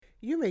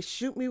You may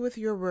shoot me with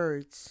your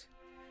words.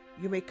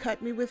 You may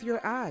cut me with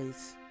your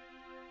eyes.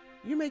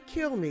 You may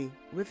kill me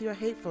with your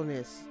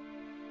hatefulness.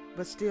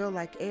 But still,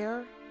 like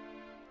air,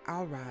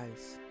 I'll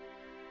rise.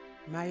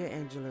 Maya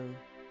Angelou.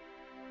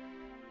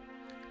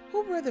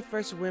 Who were the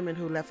first women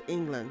who left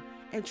England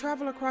and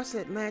traveled across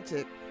the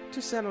Atlantic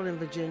to settle in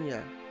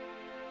Virginia?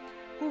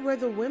 Who were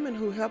the women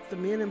who helped the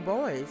men and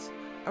boys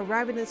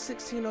arriving in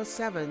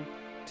 1607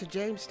 to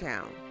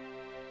Jamestown?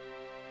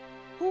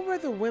 Who were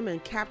the women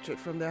captured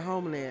from their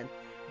homeland,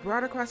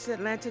 brought across the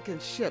Atlantic in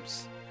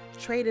ships,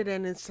 traded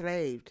and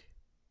enslaved?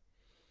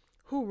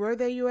 Who were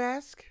they, you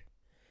ask?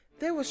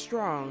 They were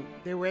strong,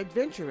 they were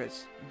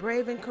adventurous,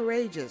 brave and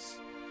courageous,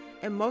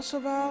 and most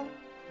of all,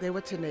 they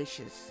were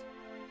tenacious.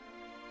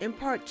 In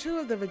part 2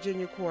 of the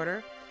Virginia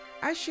Quarter,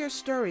 I share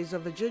stories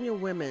of Virginia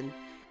women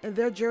and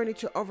their journey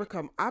to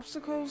overcome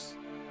obstacles,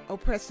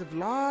 oppressive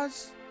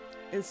laws,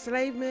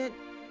 enslavement,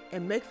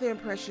 and make their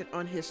impression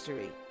on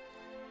history.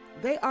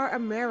 They are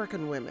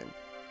American women.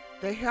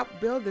 They helped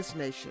build this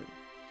nation.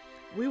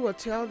 We will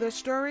tell their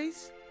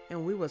stories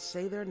and we will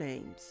say their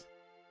names.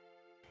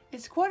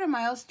 It's Quarter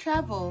Miles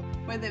Travel,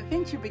 where the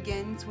adventure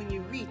begins when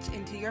you reach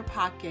into your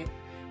pocket.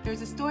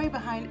 There's a story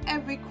behind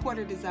every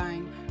quarter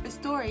design, a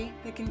story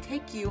that can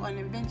take you on an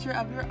adventure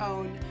of your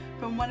own.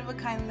 From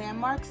one-of-a-kind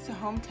landmarks to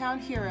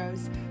hometown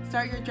heroes,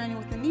 start your journey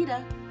with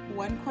Anita,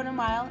 1 quarter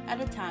mile at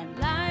a time.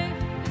 Life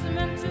is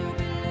meant to be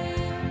lived.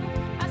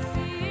 I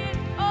see it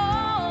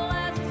all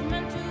as it's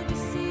meant to be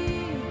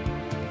seen.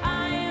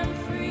 I am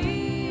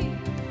free.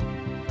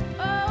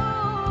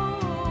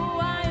 Oh,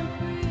 I am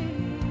free.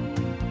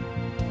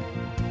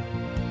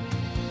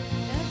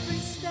 Every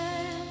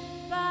step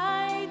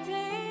I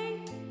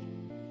take,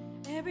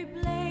 every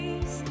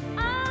place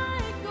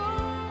I go,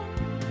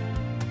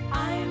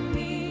 I am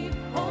me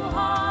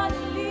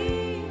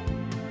wholeheartedly.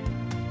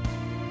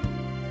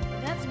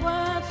 That's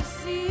what you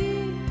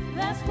see.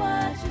 That's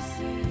what you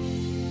see.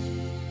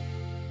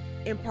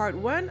 In part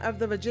 1 of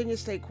the Virginia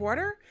State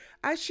Quarter,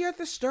 I shared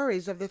the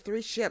stories of the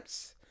 3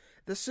 ships,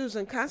 the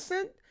Susan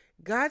Constant,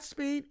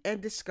 Godspeed, and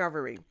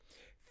Discovery,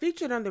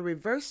 featured on the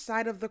reverse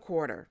side of the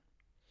quarter.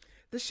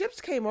 The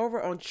ships came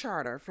over on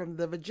charter from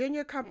the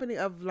Virginia Company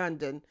of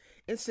London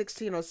in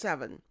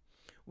 1607,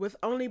 with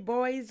only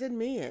boys and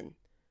men,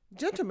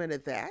 gentlemen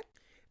at that.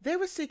 They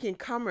were seeking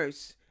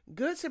commerce,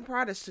 goods and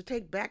products to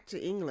take back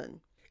to England.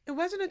 It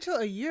wasn't until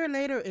a year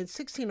later in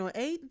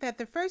 1608 that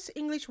the first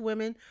English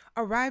women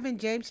arrived in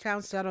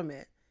Jamestown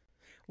settlement.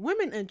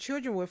 Women and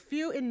children were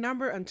few in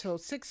number until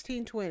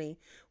 1620,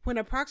 when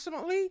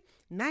approximately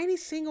 90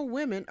 single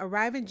women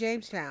arrived in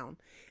Jamestown.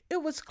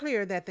 It was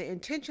clear that the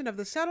intention of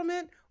the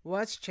settlement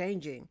was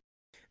changing.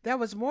 There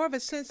was more of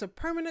a sense of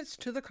permanence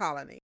to the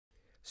colony.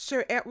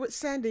 Sir Edward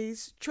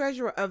Sandys,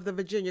 treasurer of the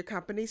Virginia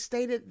Company,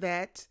 stated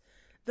that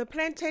the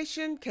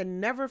plantation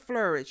can never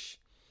flourish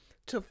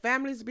till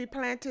families be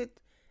planted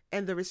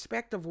and the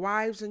respect of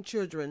wives and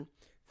children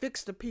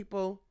fix the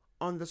people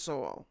on the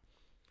soil.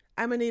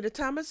 I'm Anita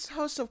Thomas,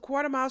 host of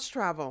Quarter Miles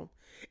Travel,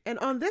 and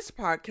on this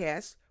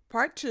podcast,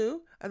 part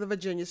 2 of the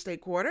Virginia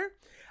State Quarter,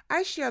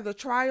 I share the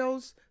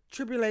trials,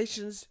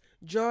 tribulations,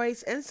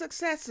 joys, and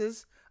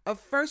successes of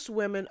first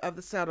women of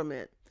the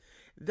settlement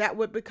that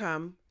would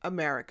become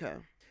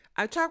America.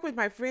 I talk with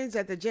my friends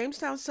at the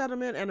Jamestown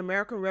Settlement and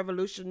American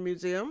Revolution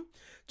Museum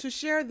to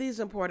share these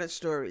important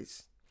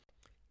stories.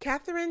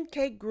 Catherine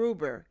K.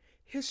 Gruber,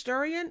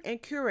 historian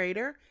and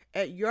curator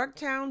at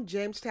Yorktown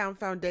Jamestown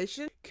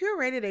Foundation,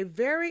 curated a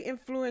very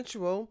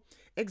influential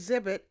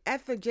exhibit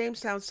at the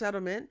Jamestown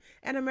Settlement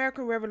and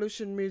American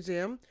Revolution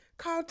Museum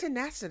called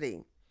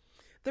Tenacity,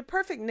 the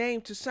perfect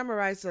name to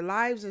summarize the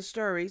lives and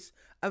stories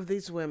of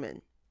these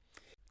women.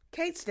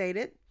 Kate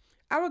stated,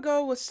 "Our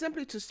goal was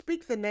simply to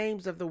speak the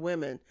names of the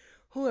women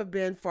who have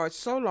been for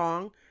so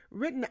long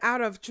written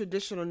out of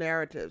traditional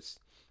narratives,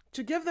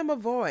 to give them a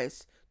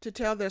voice to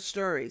tell their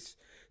stories,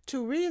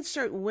 to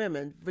reinsert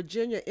women,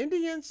 Virginia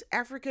Indians,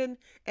 African,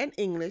 and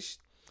English,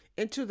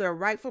 into their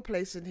rightful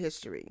place in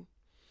history.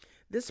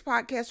 This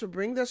podcast will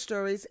bring their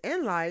stories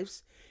and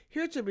lives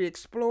here to be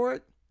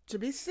explored, to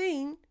be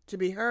seen, to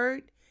be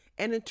heard,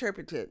 and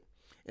interpreted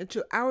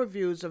into our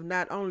views of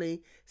not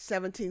only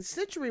 17th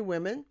century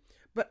women,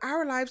 but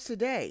our lives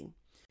today.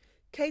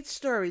 Kate's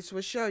stories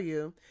will show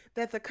you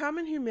that the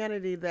common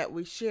humanity that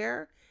we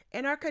share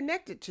and are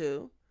connected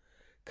to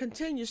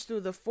continues through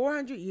the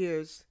 400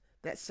 years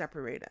that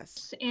separate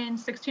us." In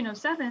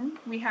 1607,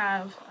 we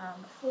have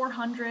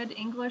 400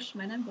 English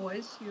men and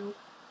boys who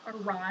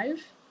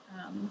arrive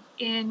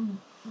in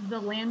the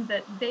land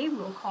that they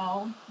will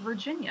call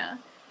Virginia.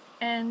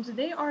 And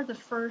they are the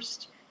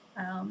first,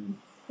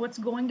 what's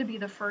going to be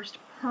the first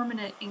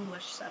permanent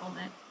English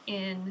settlement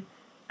in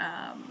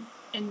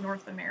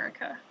North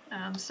America.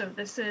 So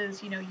this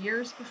is,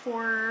 years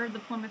before the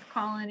Plymouth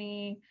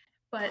colony.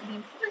 But the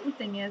important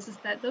thing is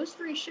that those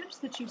 3 ships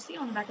that you see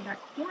on the back of that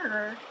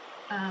quarter,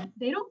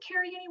 they don't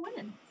carry any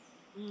women.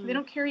 They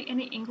don't carry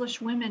any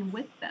English women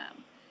with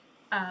them.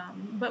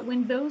 But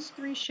when those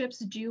 3 ships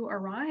do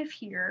arrive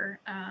here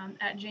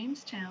at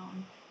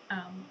Jamestown,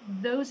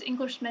 those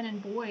English men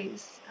and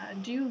boys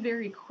do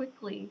very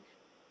quickly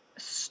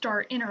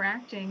start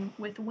interacting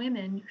with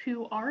women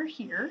who are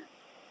here,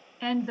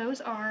 and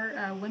those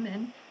are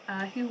women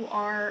who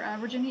are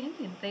Virginia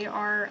Indians. They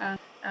are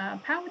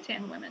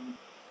Powhatan women.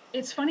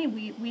 It's funny,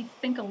 we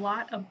think a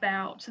lot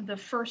about the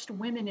first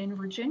women in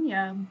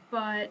Virginia,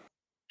 but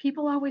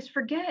people always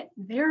forget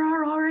there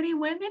are already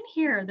women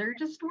here. There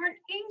just weren't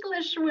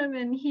English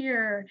women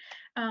here.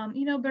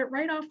 But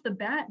right off the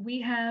bat,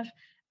 we have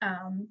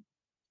um,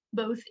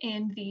 both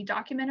in the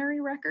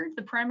documentary record,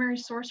 the primary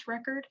source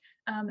record,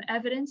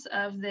 evidence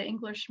of the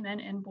English men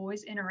and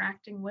boys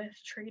interacting with,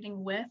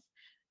 trading with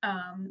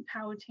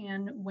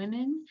Powhatan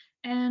women,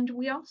 and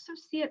we also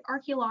see it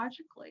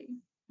archaeologically.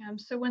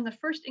 So when the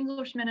first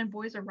English men and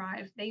boys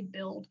arrive, they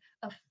build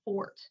a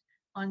fort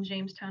on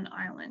Jamestown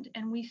Island,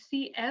 and we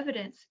see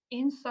evidence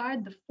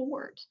inside the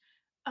fort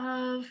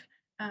of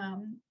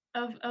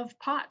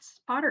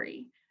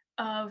pottery,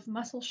 of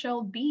mussel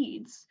shell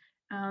beads.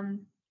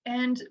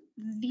 And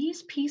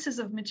these pieces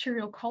of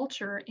material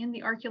culture in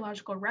the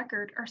archaeological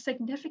record are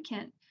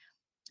significant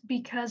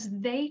because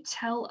they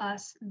tell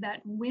us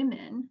that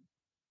women,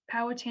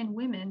 Powhatan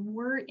women,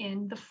 were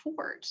in the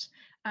fort.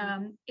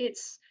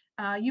 It's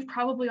You've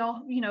probably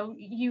all,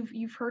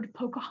 you've heard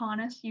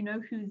Pocahontas. You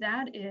know who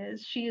that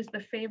is. She is the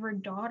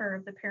favored daughter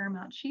of the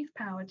paramount chief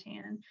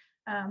Powhatan.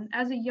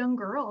 As a young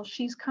girl,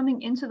 she's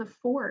coming into the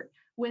fort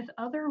with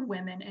other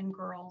women and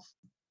girls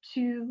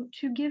to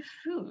give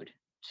food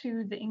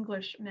to the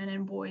English men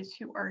and boys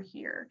who are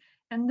here.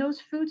 And those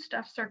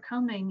foodstuffs are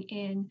coming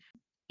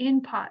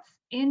in pots,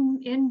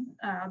 in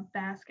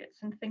baskets,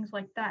 and things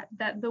like that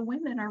the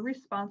women are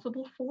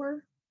responsible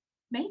for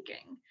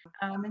making.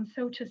 And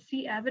so to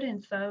see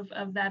evidence of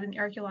that in the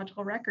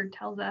archaeological record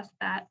tells us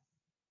that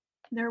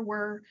there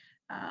were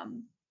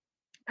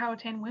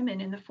Powhatan women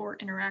in the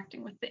fort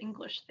interacting with the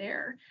English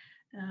there,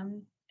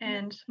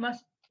 and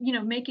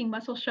making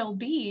mussel shell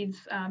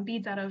beads,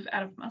 beads out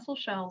of mussel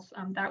shells.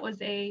 That was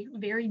a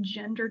very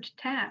gendered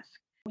task.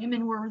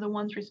 Women were the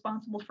ones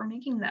responsible for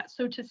making that.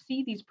 So to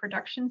see these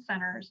production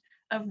centers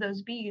of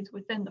those beads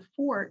within the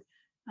fort,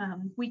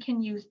 we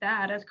can use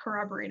that as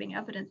corroborating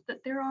evidence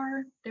that there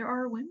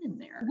are women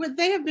there. Would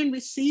they have been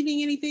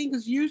receiving anything?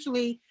 Because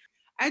usually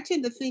I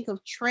tend to think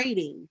of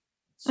trading.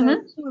 So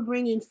Mhm. if you were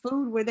bringing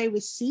food, were they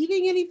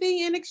receiving anything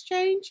in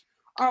exchange?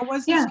 Or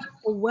was this Yeah.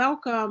 a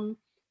welcome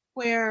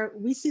where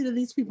we see that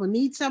these people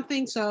need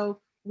something,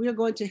 so we're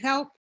going to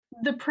help?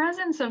 The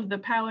presence of the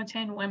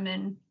Powhatan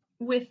women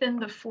within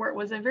the fort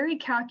was a very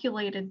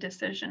calculated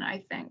decision, I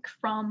think,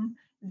 from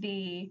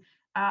the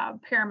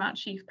paramount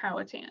chief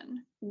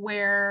Powhatan,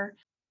 where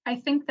I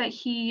think that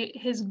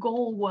his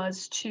goal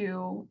was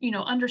to,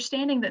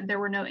 understanding that there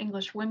were no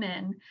English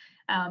women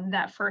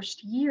that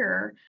first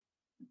year,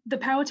 the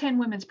Powhatan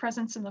women's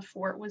presence in the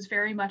fort was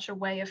very much a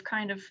way of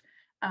kind of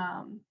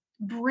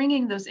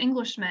bringing those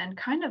Englishmen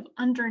kind of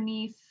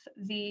underneath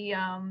the,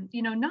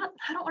 not,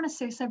 I don't want to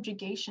say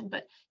subjugation,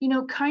 but,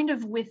 kind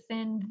of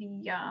within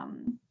the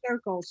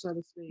Circle, so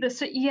to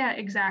speak. yeah,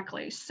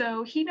 exactly.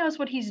 So he knows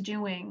what he's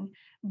doing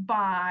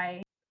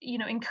by,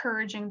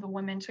 encouraging the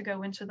women to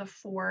go into the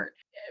fort.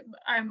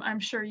 I'm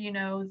sure you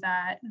know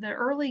that the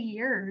early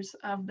years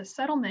of the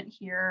settlement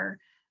here,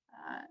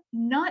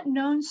 not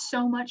known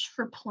so much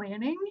for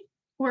planning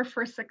or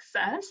for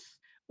success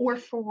or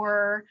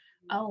for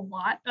a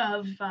lot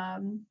of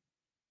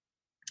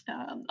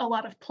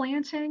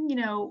planting.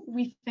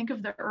 We think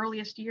of the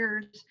earliest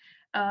years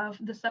of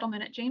the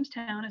settlement at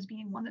Jamestown as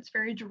being one that's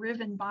very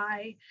driven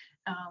by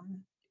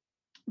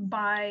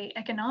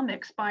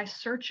economics, by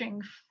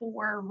searching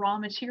for raw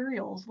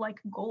materials like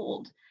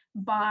gold,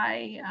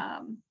 by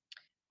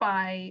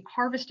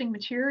harvesting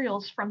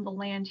materials from the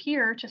land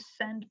here to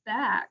send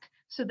back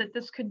so that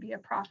this could be a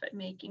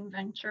profit-making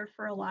venture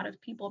for a lot of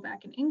people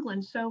back in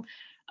England. So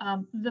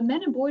the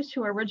men and boys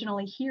who are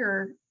originally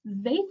here,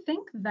 they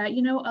think that,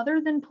 other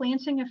than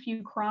planting a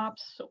few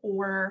crops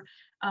or,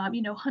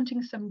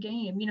 hunting some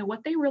game,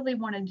 what they really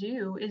want to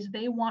do is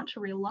they want to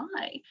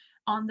rely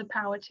on the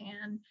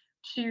Powhatan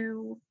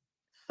to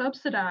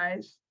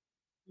subsidize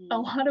a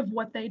lot of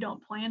what they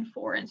don't plan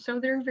for. And so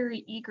they're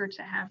very eager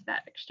to have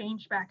that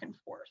exchange back and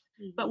forth.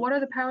 But what are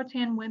the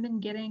Powhatan women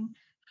getting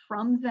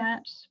from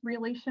that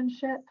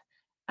relationship?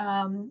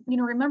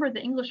 Remember,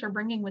 the English are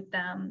bringing with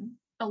them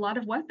a lot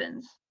of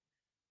weapons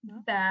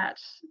that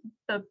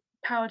the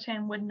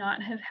Powhatan would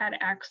not have had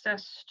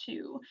access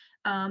to.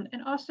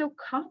 And also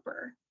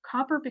copper.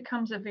 Copper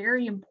becomes a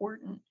very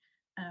important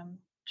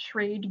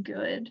trade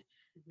good.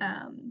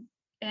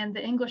 And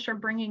the English are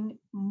bringing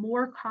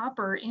more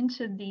copper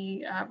into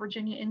the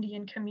Virginia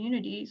Indian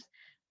communities.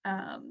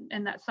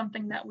 And that's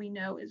something that we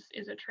know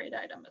is a trade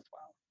item as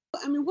well.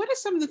 I mean, what are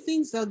some of the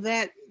things, though,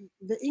 that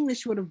the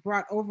English would have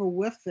brought over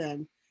with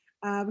them?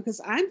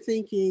 Because I'm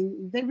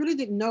thinking they really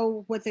didn't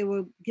know what they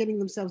were getting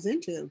themselves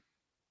into.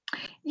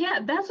 Yeah,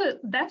 that's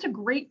a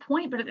great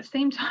point. But at the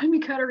same time, you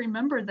got to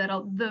remember that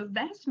the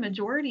vast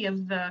majority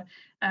of the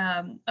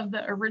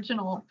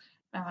original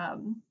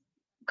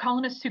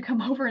colonists who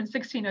come over in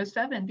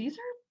 1607, these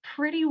are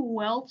pretty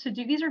well to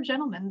do. These are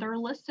gentlemen. They're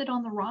listed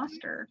on the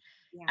roster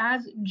Yeah.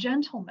 as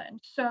gentlemen.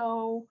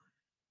 So,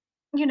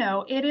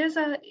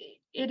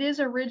 it is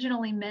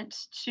originally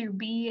meant to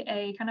be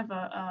a kind of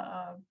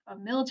a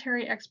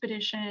military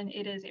expedition.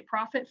 It is a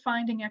profit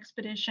finding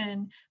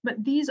expedition,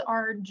 but these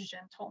are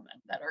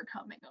gentlemen that are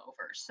coming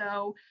over.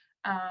 So,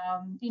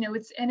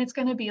 it's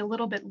going to be a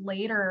little bit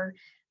later,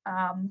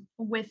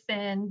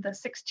 within the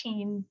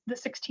 16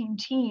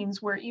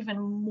 teens, where even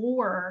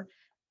more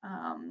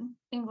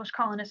English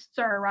colonists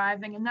are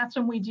arriving, and that's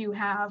when we do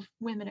have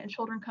women and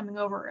children coming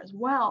over as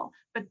well.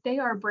 But they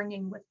are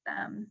bringing with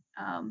them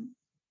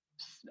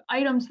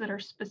items that are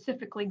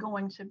specifically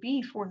going to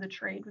be for the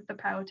trade with the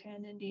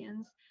Powhatan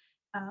Indians.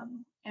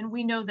 And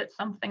we know that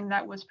something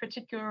that was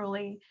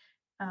particularly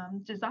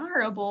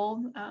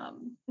desirable,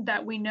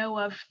 that we know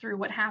of through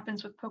what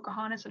happens with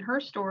Pocahontas and her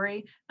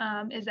story,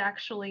 is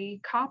actually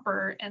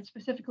copper, and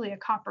specifically a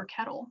copper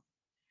kettle.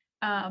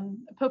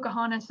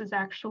 Pocahontas is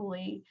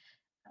actually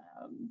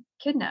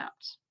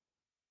kidnapped,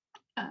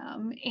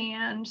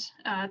 and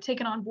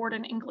taken on board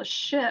an English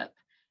ship,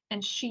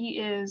 and she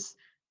is,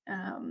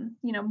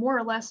 more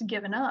or less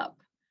given up,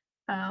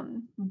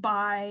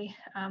 by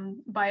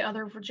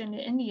other Virginia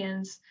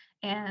Indians,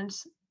 and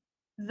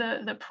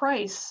the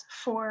price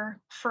for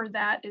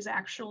that is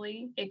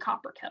actually a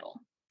copper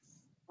kettle.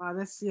 Wow,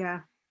 that's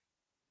yeah.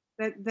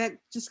 That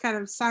just kind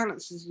of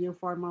silences you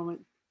for a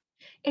moment.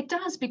 It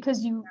does,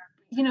 because you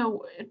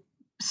know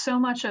so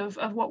much of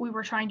what we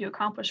were trying to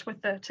accomplish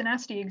with the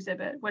tenacity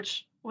exhibit,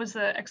 which was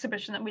the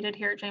exhibition that we did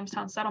here at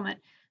Jamestown Settlement,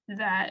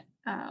 that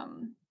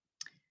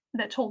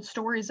that told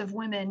stories of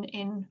women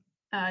in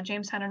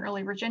Jamestown and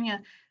early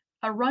Virginia.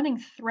 A running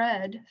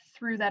thread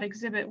through that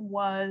exhibit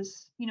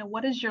was,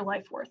 what is your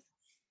life worth?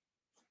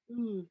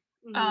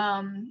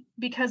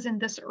 Because in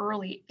this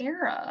early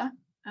era,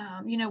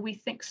 we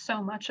think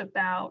so much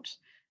about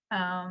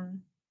I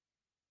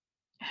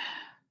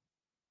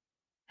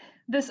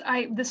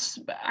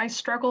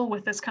struggle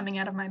with this coming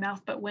out of my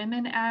mouth, but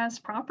women as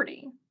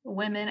property,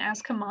 women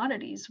as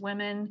commodities,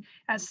 women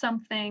as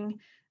something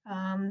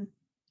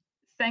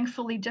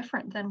thankfully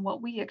different than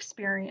what we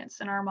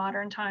experience in our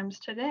modern times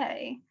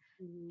today.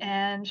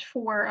 And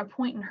for a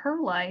point in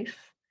her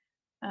life,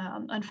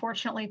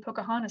 unfortunately,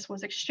 Pocahontas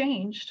was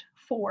exchanged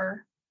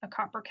for a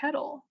copper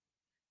kettle.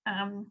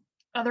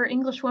 Other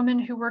English women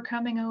who were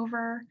coming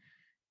over,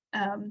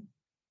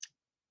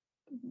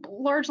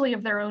 largely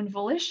of their own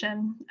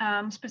volition,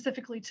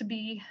 specifically to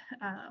be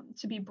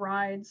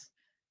brides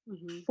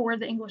for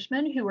the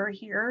Englishmen who are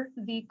here,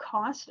 the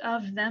cost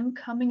of them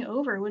coming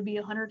over would be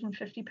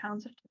 150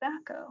 pounds of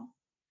tobacco.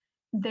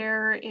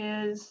 There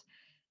is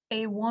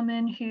a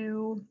woman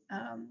who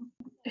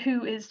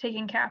is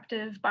taken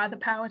captive by the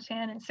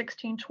Powhatan in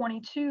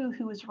 1622,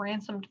 who is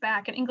ransomed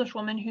back, an English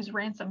woman who's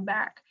ransomed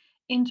back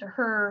into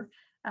her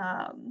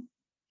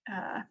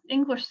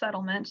English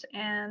settlement,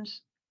 and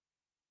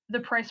the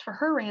price for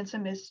her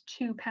ransom is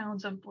 2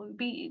 pounds of blue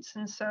beads.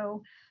 And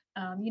so,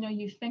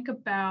 you think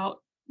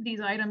about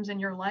these items in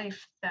your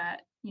life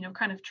that,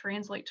 kind of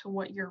translate to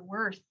what you're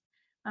worth.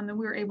 And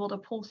we were able to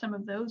pull some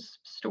of those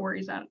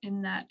stories out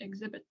in that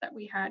exhibit that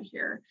we had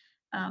here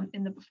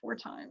in the before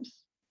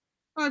times.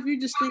 Well, if you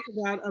just think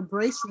about a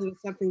bracelet or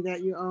something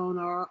that you own,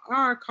 or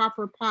a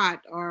copper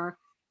pot, or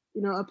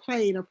a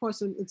plate or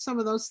porcelain, some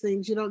of those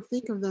things, you don't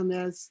think of them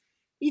as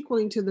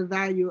equaling to the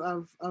value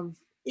of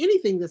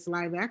anything that's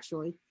live,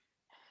 actually.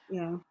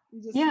 Yeah.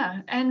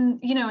 Yeah, and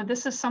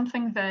this is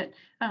something that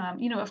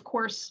of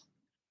course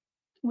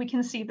we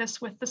can see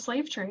this with the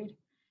slave trade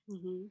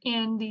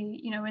in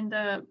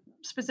the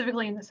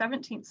specifically in the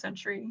 17th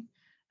century.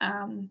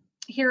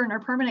 Here in our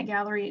permanent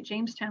gallery at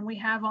Jamestown, we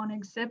have on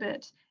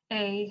exhibit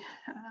a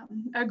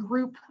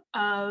group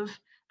of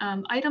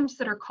items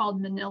that are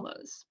called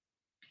manillas.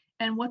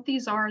 And what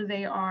these are,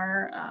 they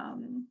are,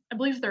 I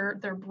believe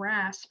they're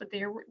brass, but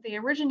they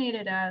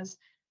originated as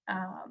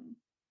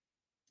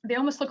they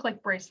almost look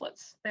like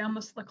bracelets. They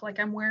almost look like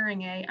I'm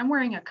wearing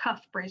a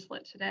cuff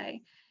bracelet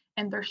today,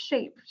 and they're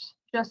shaped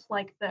just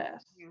like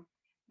this. Yeah.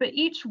 But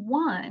each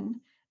one,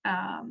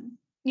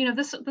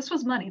 this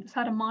was money. This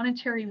had a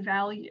monetary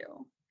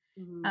value,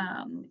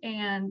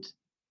 and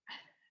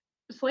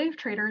slave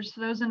traders,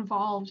 those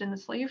involved in the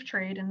slave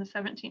trade in the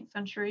 17th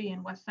century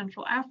in West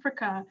Central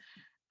Africa,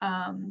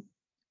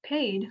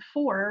 paid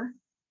for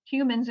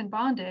humans in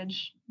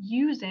bondage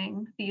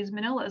using these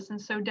manillas.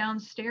 And so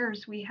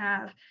downstairs we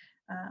have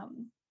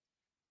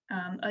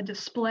a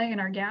display in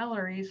our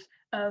galleries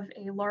of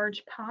a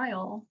large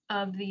pile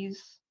of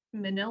these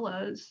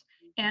manillas.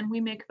 And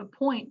we make the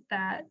point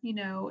that, in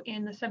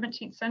the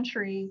 17th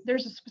century,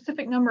 there's a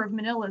specific number of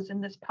manillas in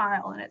this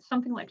pile, and it's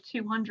something like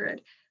 200.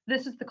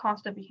 This is the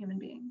cost of a human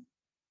being.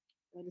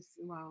 That is,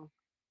 wow.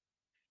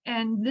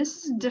 And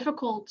this is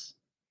difficult.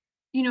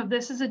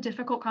 This is a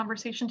difficult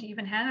conversation to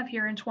even have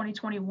here in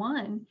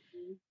 2021,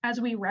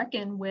 as we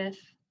reckon with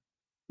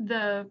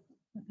the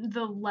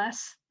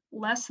less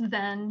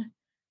than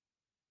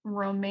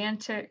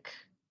romantic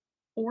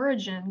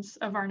origins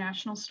of our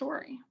national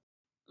story.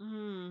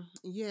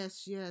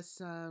 Yes,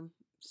 yes.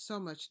 So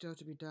much still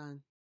to be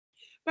done.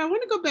 But I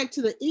want to go back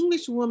to the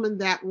English woman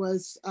that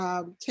was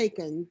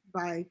taken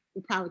by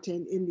the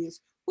Powhatan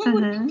Indians. What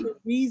would be Mhm. the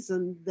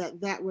reason that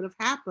that would have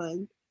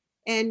happened,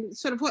 and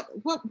sort of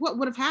what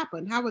would have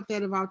happened? How would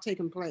that have all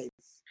taken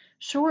place?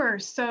 Sure.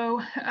 So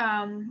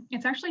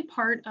it's actually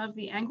part of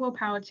the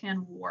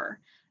Anglo-Powhatan War.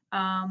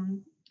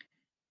 Um,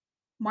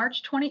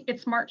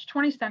 it's March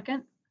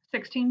 22nd,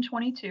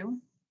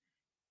 1622.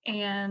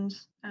 And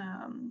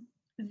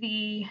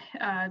the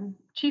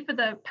chief of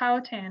the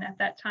Powhatan at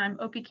that time,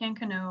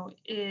 Opechancanough,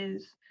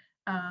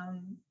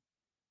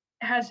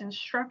 has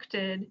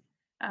instructed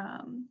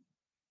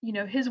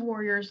his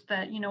warriors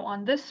that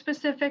on this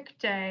specific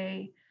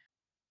day,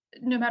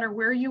 no matter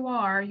where you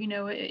are,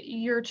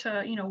 you're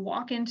to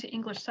walk into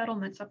English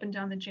settlements up and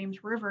down the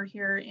James River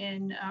here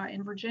in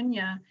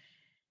Virginia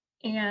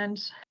and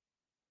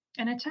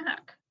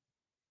attack.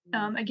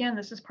 Again,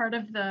 this is part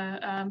of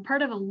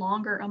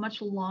a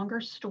much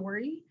longer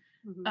story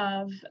Mhm.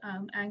 of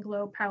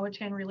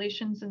Anglo-Powhatan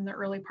relations in the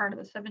early part of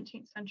the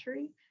 17th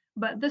century.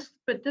 But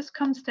this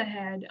comes to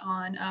head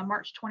on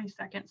March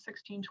 22nd,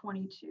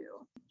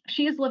 1622.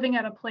 She is living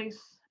at a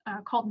place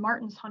called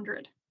Martin's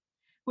Hundred,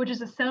 which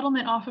is a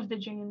settlement off of the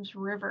James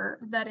River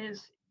that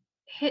is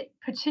hit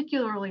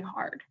particularly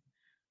hard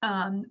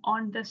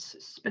on this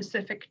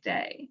specific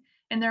day.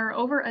 And there are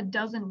over a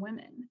dozen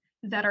women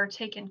that are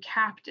taken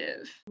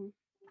captive.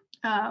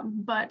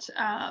 But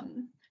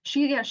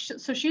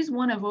so she's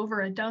one of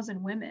over a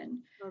dozen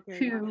women Okay.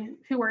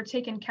 who are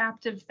taken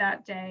captive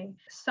that day.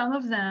 Some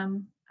of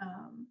them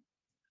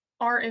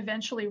are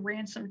eventually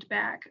ransomed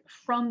back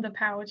from the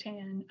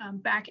Powhatan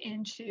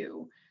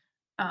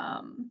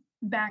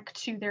back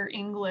to their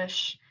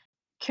English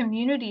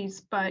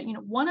communities. But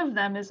one of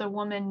them is a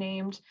woman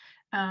named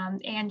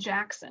Anne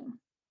Jackson.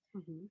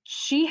 Mhm.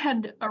 She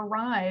had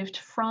arrived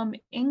from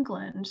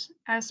England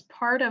as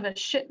part of a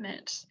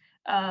shipment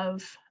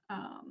of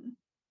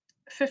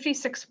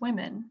 56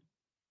 women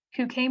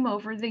who came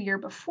over the year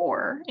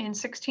before in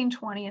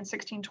 1620 and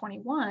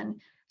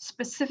 1621,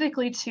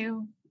 specifically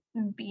to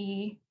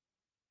be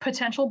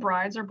potential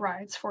brides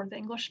for the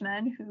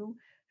Englishmen who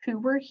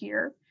were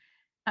here.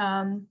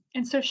 And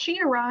so she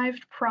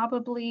arrived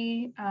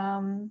probably,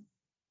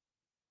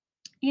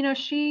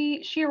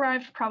 she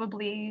arrived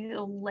probably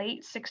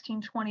late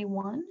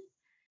 1621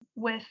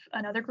 with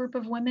another group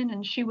of women,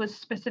 and she was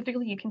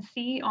specifically, you can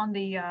see on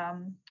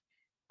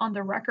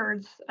the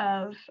records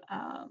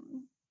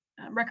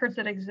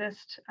that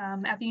exist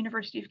at the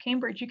University of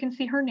Cambridge, you can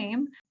see her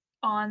name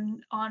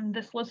on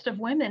this list of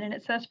women, and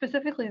it says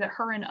specifically that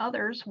her and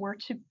others were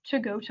to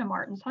go to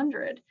Martin's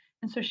Hundred.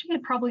 And so she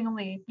had probably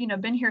only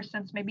been here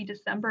since maybe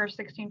December of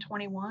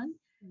 1621.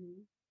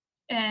 Mhm.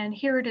 And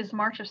here it is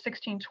March of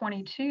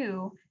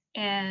 1622,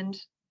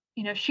 and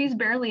she's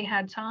barely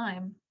had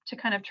time to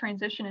kind of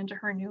transition into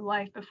her new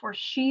life before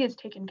she is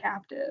taken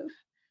captive.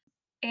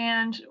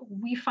 And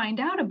we find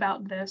out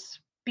about this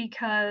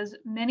because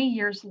many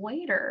years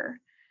later,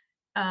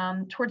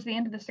 towards the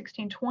end of the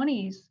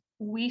 1620s,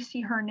 we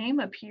see her name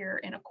appear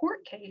in a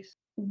court case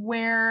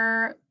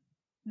where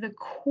the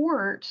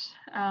court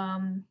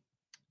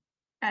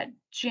at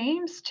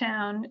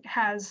Jamestown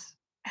has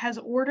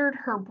ordered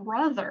her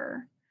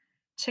brother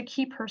to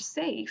keep her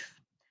safe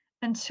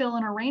until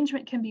an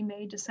arrangement can be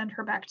made to send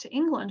her back to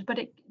England.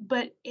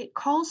 But it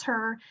calls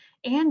her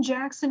Anne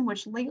Jackson,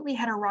 which lately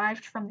had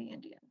arrived from the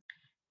Indians.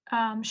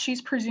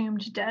 She's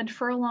presumed dead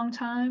for a long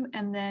time,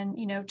 and then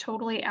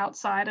totally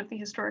outside of the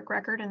historic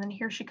record. And then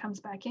here she comes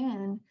back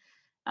in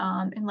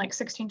like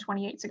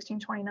 1628,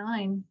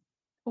 1629,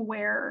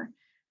 where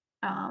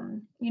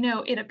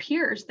it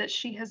appears that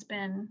she has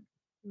been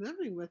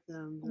Living with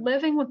them.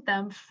 living with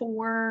them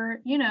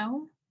for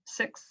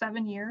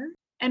 6-7 years.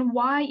 And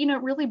why,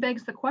 it really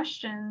begs the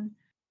question,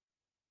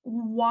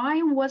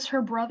 why was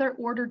her brother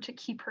ordered to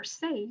keep her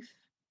safe?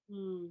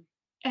 Mm.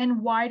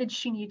 And why did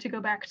she need to go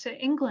back to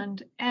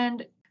England?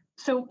 And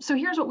so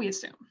here's what we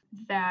assume,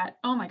 that,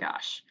 oh my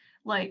gosh,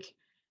 like,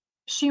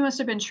 she must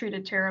have been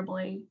treated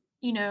terribly.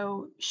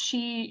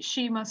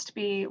 She must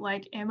be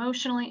like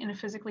emotionally and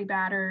physically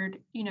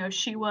battered.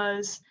 She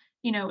was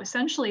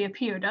essentially a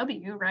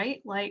POW,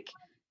 right? Like,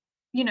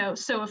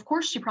 so of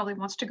course she probably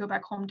wants to go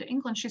back home to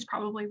England. She's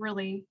probably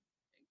really,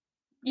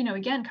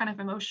 again, kind of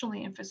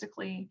emotionally and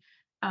physically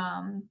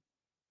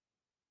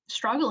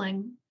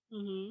struggling.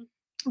 Mhm.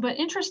 But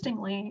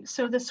interestingly,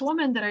 so this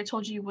woman that I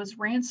told you was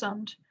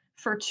ransomed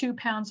for 2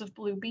 pounds of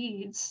blue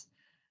beads.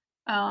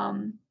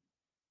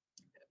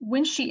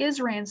 When she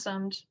is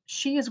ransomed,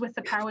 she is with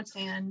the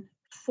Powhatan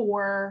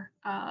for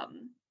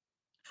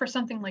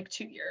something like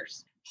 2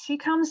 years. She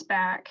comes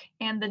back,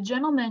 and the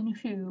gentleman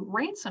who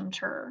ransomed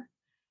her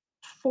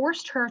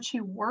forced her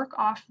to work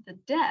off the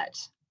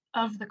debt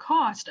of the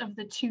cost of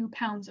the 2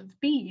 pounds of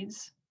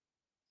beads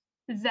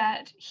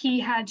that he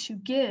had to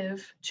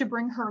give to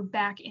bring her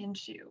back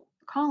into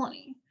the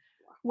colony.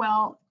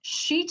 Well,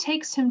 she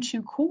takes him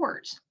to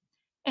court,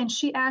 and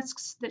she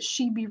asks that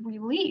she be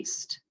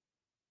released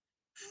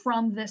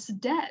from this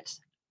debt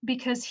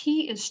because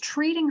he is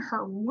treating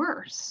her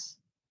worse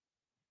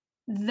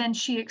than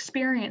she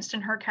experienced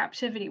in her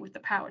captivity with the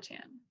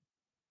Powhatan.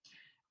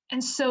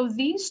 And so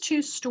these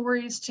two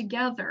stories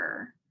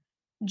together,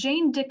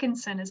 Jane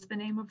Dickinson is the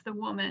name of the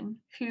woman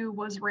who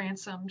was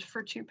ransomed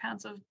for 2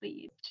 pounds of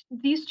beef.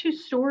 These two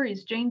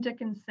stories, Jane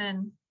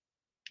Dickinson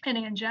and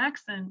Anne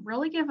Jackson,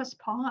 really give us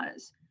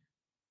pause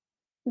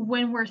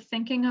when we're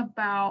thinking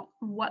about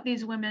what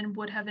these women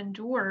would have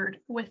endured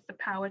with the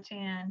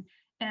Powhatan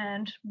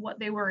and what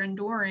they were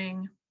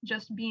enduring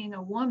just being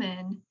a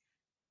woman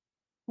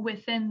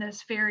within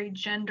this very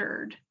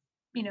gendered,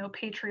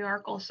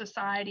 patriarchal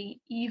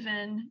society,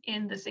 even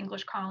in this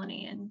English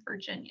colony in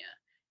Virginia.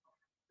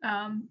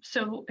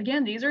 So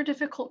again, these are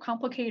difficult,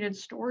 complicated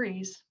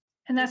stories.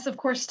 And that's, of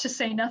course, to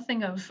say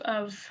nothing of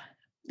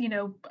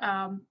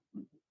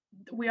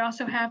we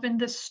also have in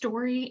this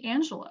story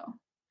Angelo,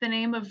 the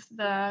name of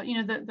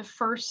the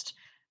first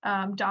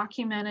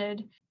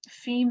documented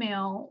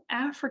female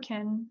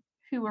African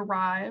who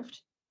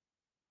arrived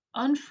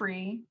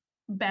unfree,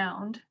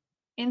 bound,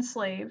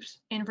 enslaved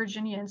in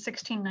Virginia in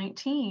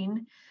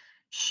 1619.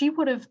 She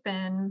would have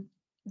been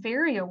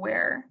very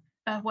aware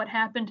of what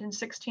happened in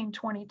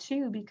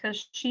 1622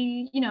 because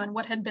she, and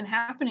what had been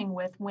happening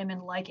with women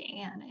like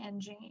Anne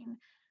and Jane,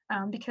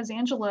 because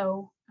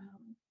Angelo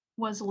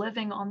was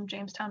living on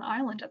Jamestown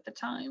Island at the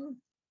time.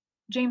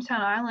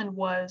 Jamestown Island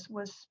was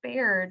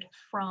spared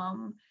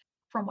from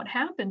what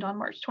happened on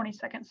March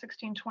 22nd,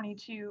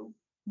 1622,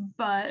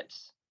 but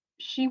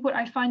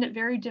I find it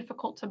very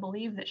difficult to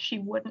believe that she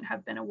wouldn't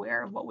have been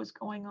aware of what was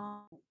going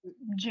on.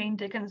 Jane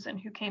Dickinson,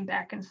 who came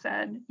back and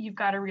said, "You've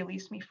got to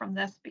release me from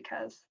this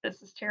because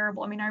this is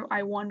terrible." I mean,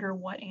 I wonder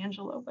what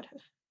Angela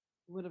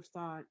would have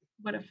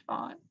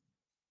thought.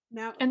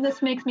 Now, and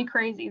this makes me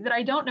crazy. That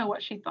I don't know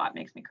what she thought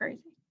makes me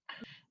crazy.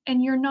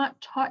 And you're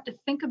not taught to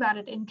think about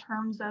it in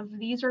terms of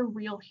these are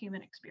real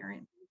human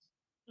experiences.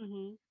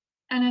 Mm-hmm.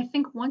 And I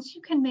think once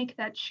you can make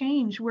that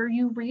change where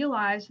you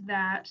realize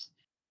that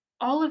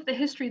all of the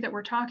history that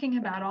we're talking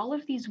about, all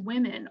of these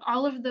women,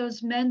 all of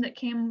those men that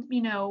came,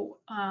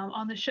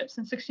 on the ships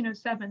in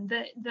 1607,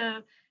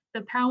 the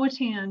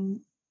Powhatan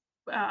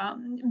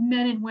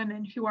men and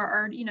women who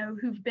are,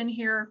 who've been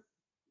here,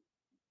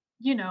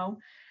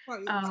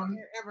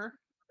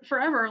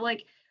 forever.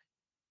 Like,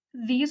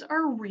 these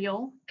are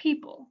real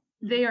people.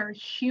 They are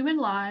human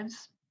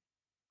lives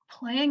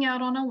playing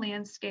out on a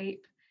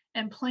landscape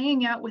and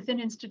playing out within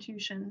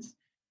institutions,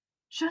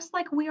 just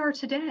like we are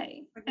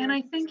today. And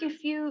I think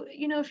if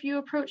you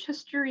approach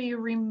history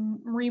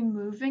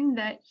removing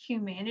that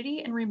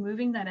humanity and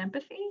removing that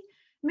empathy,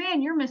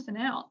 man, you're missing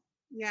out.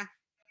 Yeah.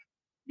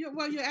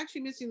 You're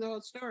actually missing the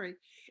whole story.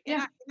 And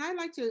Yeah. I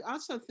like to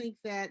also think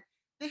that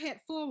they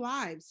had full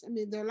lives. I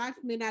mean, their life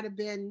may not have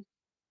been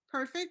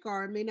perfect,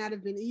 or it may not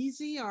have been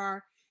easy,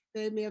 or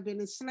they may have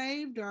been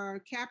enslaved or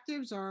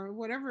captives or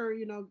whatever,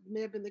 may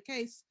have been the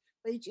case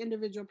for each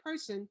individual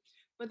person,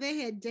 but they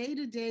had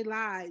day-to-day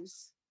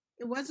lives.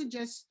 It wasn't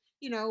just,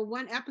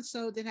 one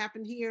episode that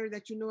happened here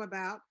that you know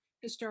about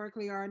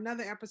historically, or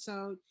another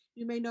episode.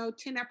 You may know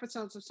 10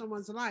 episodes of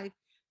someone's life,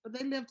 but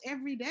they lived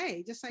every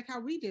day, just like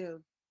how we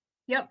do.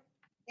 Yep.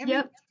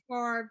 Yep.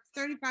 For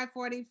 35,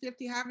 40,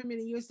 50, however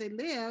many years they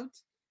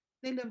lived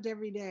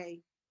every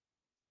day.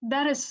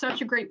 That is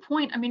such a great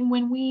point. I mean,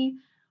 when we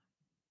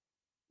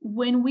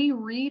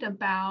read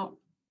about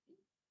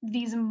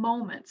these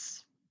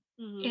moments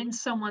in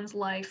someone's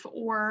life,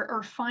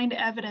 or find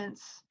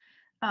evidence,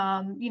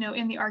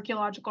 in the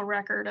archaeological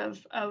record of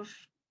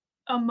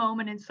a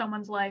moment in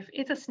someone's life,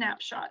 it's a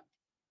snapshot,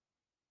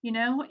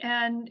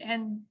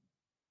 and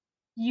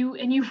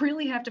you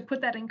really have to put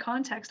that in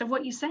context of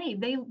what you say.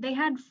 They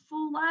had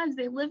full lives.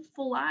 They lived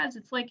full lives.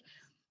 It's like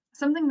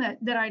something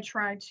that I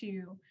try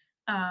to,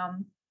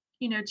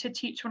 to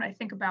teach when I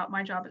think about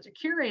my job as a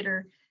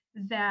curator,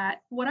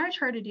 that what I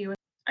try to do is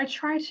I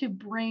try to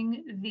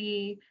bring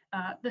the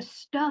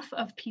stuff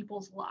of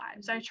people's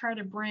lives. I try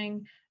to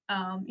bring,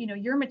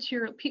 your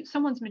material,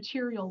 someone's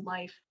material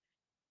life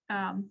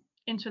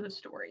into the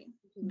story.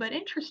 But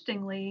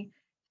interestingly,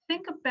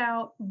 think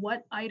about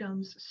what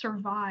items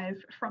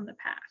survive from the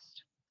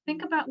past.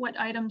 Think about what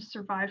items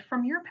survive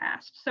from your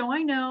past. So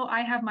I know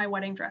I have my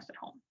wedding dress at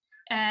home.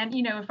 And,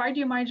 if I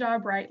do my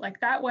job right, like,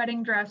 that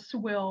wedding dress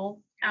will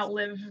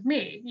outlive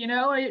me,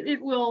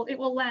 it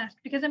will last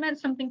because it meant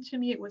something to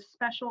me. It was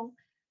special.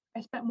 I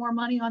spent more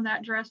money on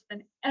that dress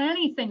than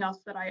anything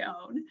else that I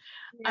own.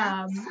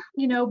 Yeah.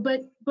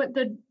 But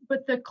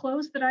the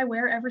clothes that I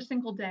wear every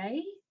single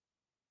day,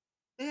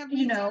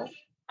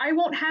 I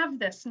won't have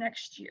this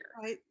next year.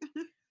 Right.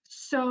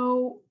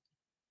 So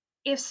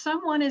if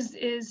someone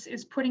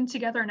is putting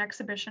together an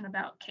exhibition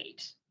about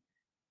Kate,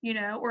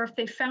 or if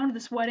they found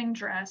this wedding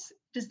dress,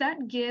 does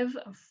that give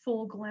a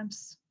full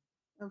glimpse,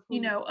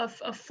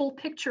 a full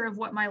picture of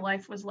what my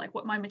life was like,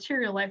 what my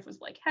material life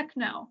was like? Heck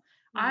no.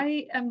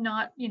 I am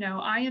not,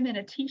 I am in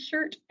a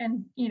t-shirt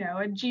and,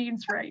 a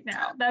jeans right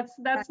now.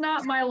 That's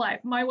not my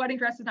life. My wedding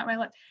dress is not my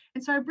life.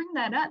 And so I bring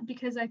that up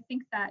because I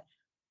think that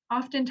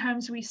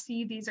oftentimes we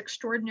see these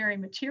extraordinary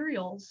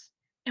materials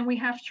and we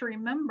have to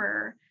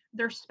remember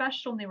they're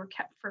special and they were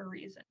kept for a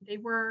reason. They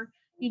were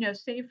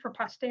saved for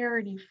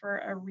posterity for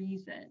a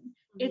reason.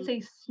 It's Mhm.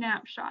 a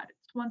snapshot.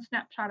 It's one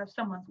snapshot of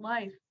someone's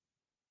life.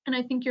 And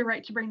I think you're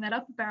right to bring that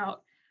up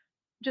about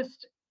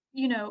just,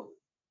 you know,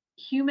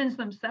 humans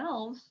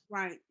themselves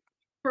Right.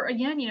 for,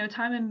 again,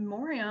 time in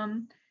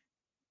memoriam,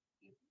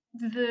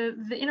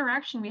 the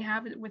interaction we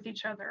have with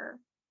each other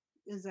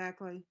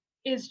Exactly.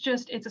 is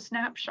just, it's a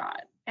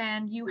snapshot,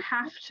 and you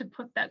have to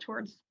put that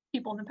towards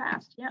people in the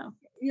past. Yeah.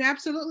 You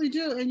absolutely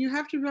do. And you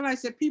have to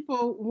realize that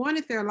people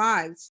wanted their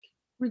lives,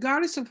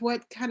 regardless of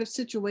what kind of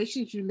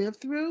situations you live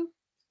through,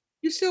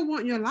 you still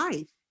want your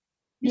life.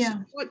 You still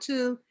Yeah. want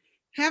to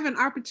have an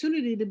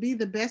opportunity to be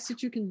the best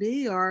that you can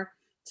be, or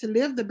to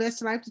live the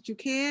best life that you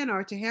can,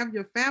 or to have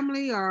your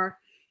family, or,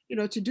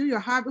 to do your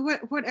hobby,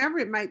 whatever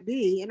it might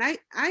be. And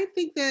I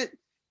think that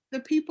the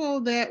people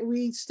that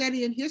we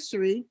study in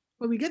history,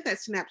 when we get that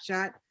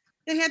snapshot,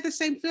 they had the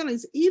same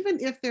feelings, even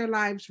if their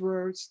lives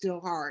were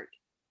still hard.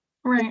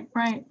 They Right,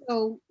 right.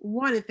 still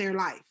wanted their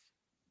life.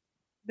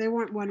 They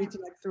weren't wanting to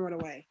like throw it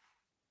away.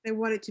 They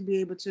wanted to be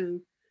able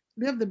to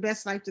live the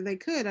best life that they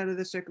could under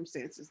the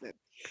circumstances.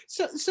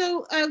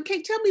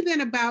 Kate, tell me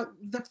then about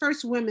the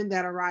first women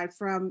that arrived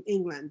from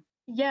England.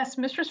 Yes,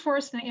 Mistress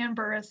Forrest and Anne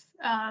Burris.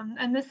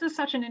 And this is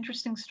such an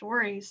interesting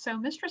story. So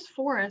Mistress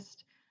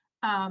Forrest,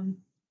 um,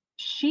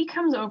 she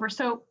comes over.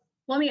 So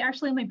let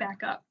me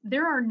back up.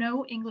 There are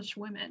no English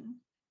women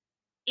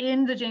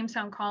in the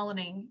Jamestown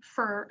colony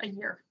for a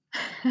year.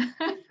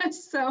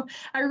 So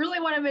I really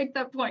want to make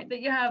that point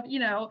that you have, I can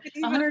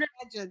even 100,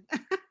 imagine.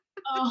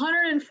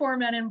 104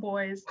 men and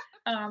boys,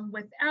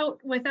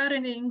 without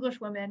any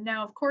English women.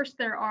 Now, of course,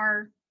 there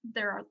are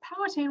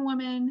Powhatan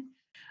women,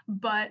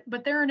 but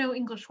there are no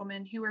English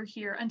women who are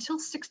here until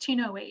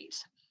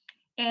 1608.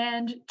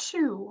 And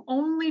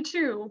only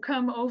two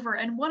come over,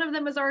 and one of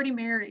them is already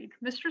married.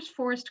 Mistress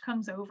Forrest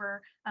comes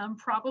over,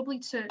 probably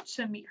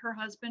to meet her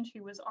husband,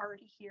 who was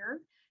already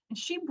here, and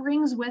she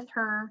brings with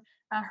her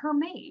her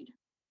maid,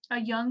 a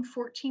young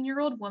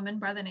 14-year-old woman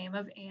by the name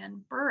of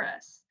Anne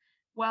Burris.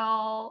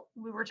 Well,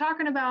 we were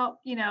talking about,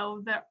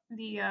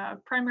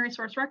 the primary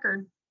source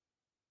record.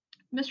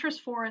 Mistress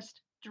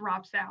Forrest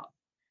drops out,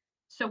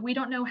 so we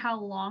don't know how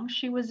long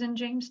she was in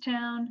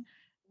Jamestown.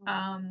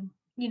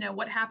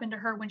 What happened to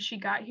her when she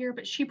got here,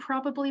 but she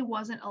probably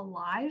wasn't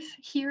alive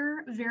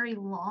here very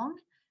long,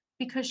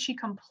 because she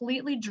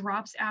completely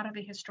drops out of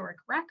a historic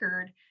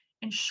record.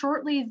 And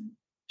shortly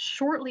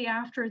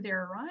after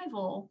their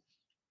arrival,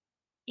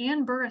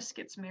 Anne Burris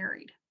gets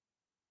married.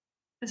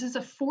 This is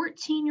a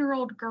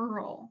 14-year-old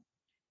girl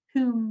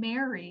who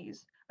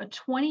marries a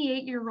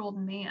 28-year-old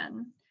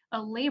man,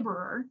 a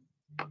laborer,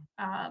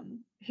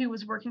 who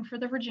was working for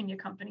the Virginia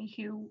Company,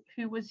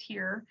 who was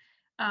here.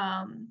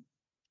 Um,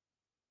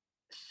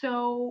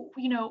 so,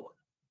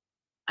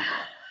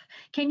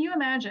 can you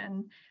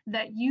imagine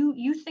that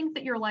you think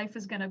that your life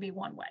is going to be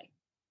one way?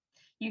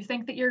 You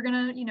think that you're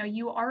going to,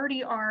 you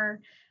already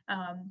are,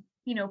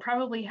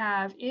 probably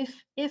have,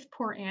 if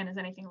poor Anne is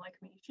anything like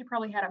me, she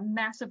probably had a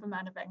massive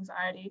amount of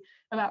anxiety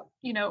about,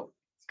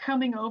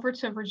 coming over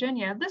to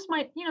Virginia. This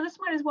might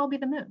as well be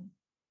the moon,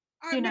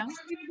 Or you it may know?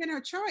 not even been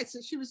her choice,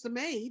 since she was the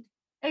maid.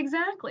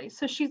 Exactly.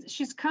 So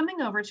she's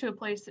coming over to a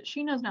place that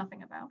she knows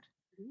nothing about.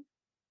 Mhm.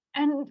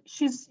 And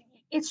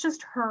it's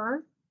just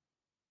her.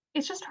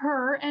 It's just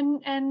her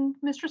and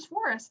Mistress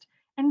Forrest.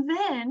 And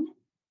then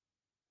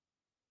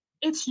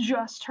it's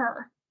just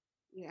her.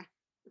 Yeah.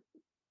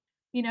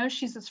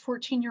 She's this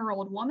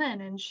 14-year-old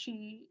woman, and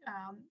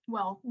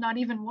well, not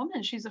even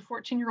woman, she's a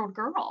 14-year-old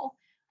girl.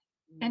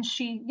 And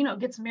she,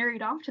 gets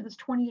married off to this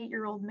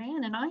 28-year-old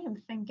man. And I am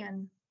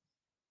thinking,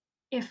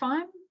 if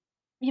I'm,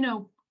 you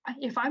know,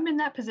 if I'm in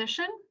that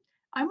position,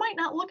 I might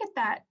not look at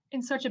that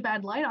in such a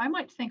bad light. I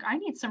might think I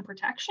need some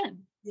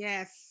protection.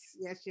 Yes,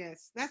 yes,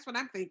 yes. That's what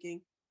I'm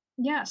thinking.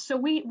 Yeah, so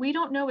we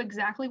don't know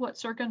exactly what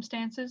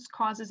circumstances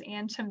causes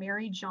Anne to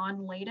marry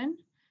John Leyden,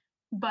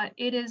 but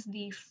it is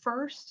the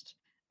first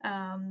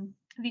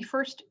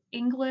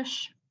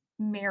English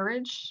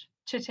marriage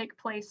to take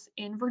place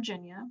in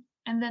Virginia,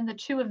 and then the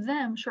two of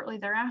them shortly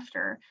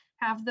thereafter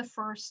have the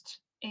first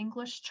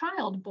English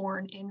child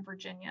born in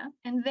Virginia,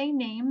 and they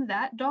name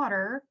that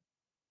daughter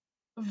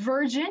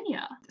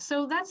Virginia.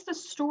 So that's the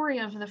story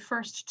of the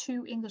first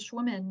two English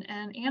women,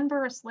 and Anne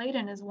Burris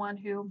Leyden is one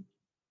who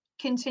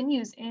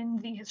continues in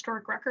the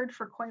historic record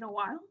for quite a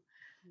while.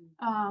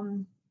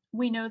 Um,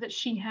 we know that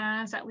she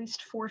has at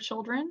least 4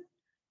 children.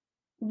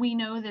 We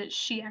know that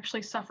she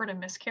actually suffered a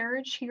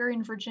miscarriage here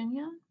in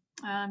Virginia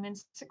in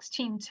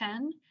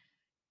 1610.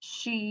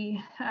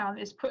 She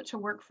is put to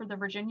work for the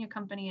Virginia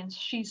Company, and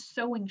she's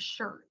sewing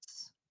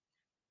shirts.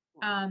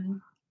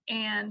 And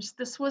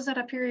this was at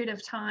a period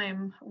of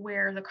time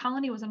where the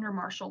colony was under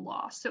martial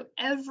law. So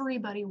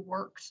everybody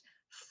worked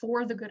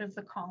for the good of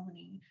the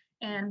colony.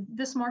 And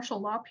this martial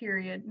law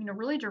period,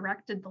 really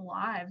directed the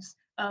lives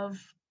of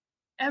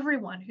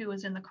everyone who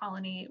was in the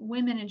colony,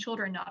 women and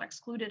children not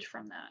excluded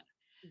from that.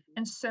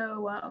 And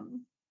so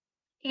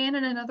Anne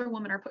and another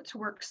woman are put to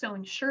work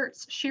sewing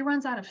shirts. She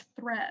runs out of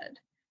thread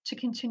to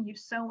continue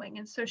sewing.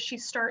 And so she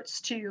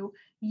starts to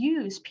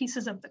use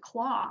pieces of the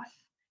cloth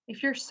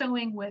if you're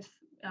sewing with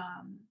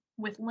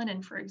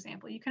linen, for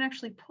example, you can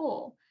actually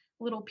pull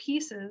little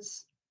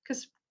pieces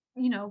because,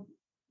 you know,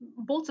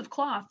 bolts of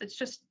cloth,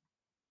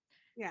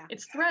 Yeah.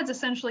 it's threads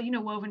essentially,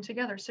 woven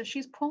together. So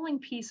she's pulling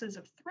pieces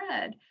of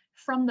thread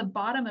from the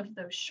bottom of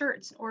those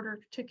shirts in order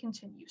to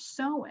continue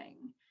sewing.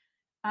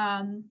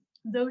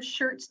 Those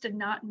shirts did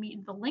not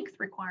meet the length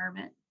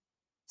requirement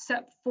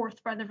set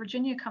forth by the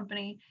Virginia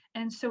Company.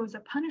 And so as a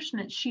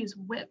punishment, she is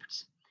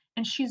whipped.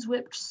 And she's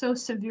whipped so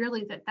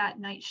severely that that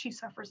night she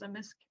suffers a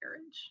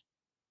miscarriage.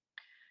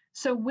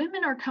 So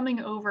women are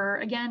coming over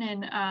again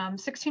in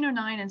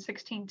 1609 and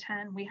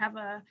 1610. We have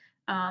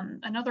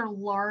another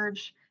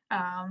large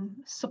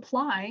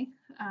supply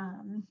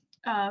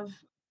of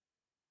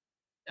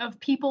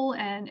people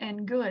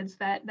and goods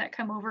that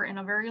come over in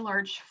a very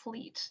large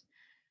fleet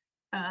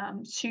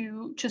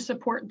to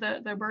support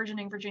the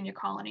burgeoning Virginia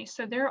colony.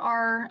 So there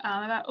are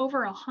about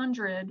over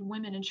 100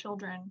 women and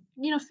children,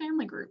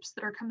 family groups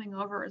that are coming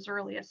over as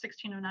early as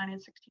 1609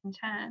 and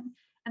 1610,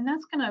 and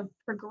that's going to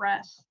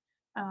progress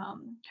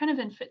kind of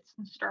in fits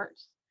and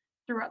starts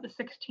throughout the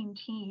 16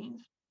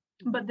 teens.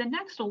 But the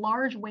next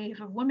large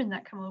wave of women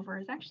that come over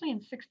is actually in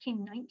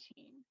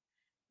 1619,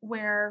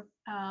 where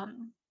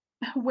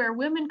where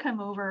women come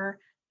over.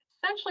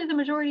 Essentially, the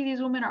majority of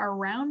these women are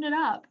rounded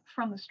up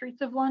from the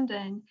streets of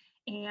London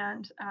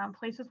and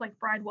places like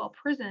Bridewell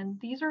Prison.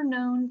 These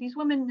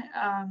women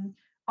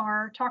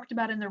are talked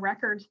about in the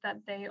records that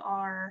they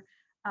are,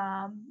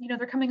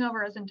 they're coming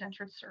over as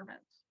indentured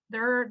servants.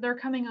 They're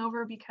coming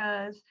over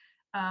because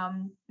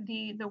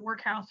the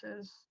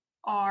workhouses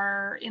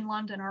are in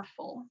London are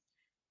full.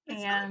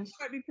 And It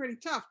might be pretty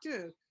tough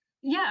too.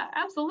 yeah,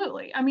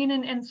 absolutely. I mean,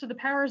 and so the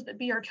powers that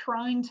be are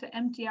trying to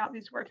empty out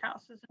these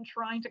workhouses and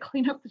trying to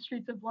clean up the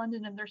streets of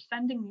London, and they're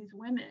sending these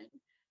women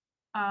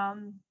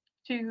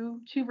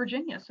to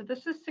Virginia. So this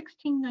is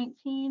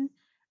 1619,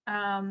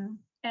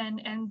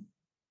 and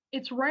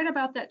it's right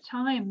about that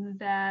time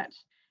that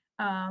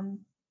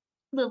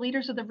the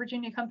leaders of the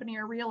Virginia Company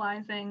are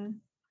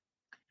realizing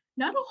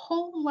not a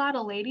whole lot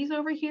of ladies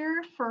over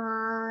here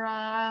for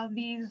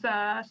these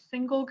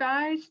single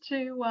guys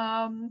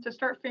to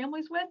start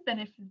families with.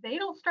 And if they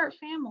don't start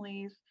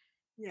families,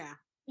 Yeah.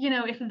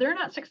 if they're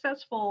not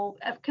successful,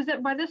 because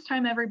by this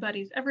time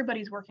everybody's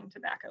working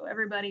tobacco.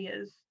 Everybody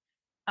is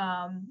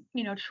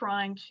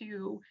trying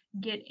to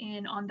get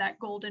in on that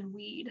golden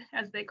weed,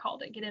 as they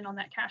called it, get in on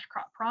that cash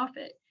crop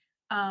profit.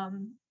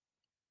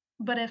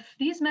 But if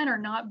these men are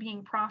not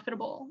being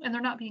profitable and they're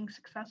not being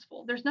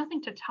successful, there's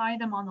nothing to tie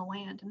them on the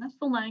land. And that's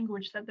the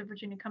language that the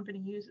Virginia Company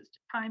uses to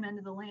tie men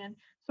to the land.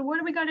 So what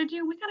do we got to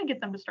do? We got to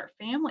get them to start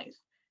families.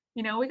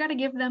 We got to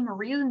give them a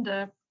reason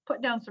to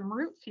put down some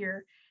roots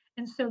here.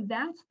 And so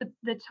that's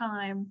the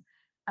time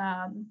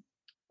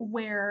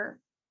where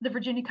the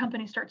Virginia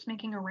Company starts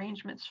making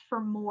arrangements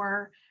for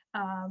more,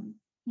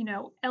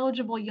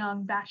 eligible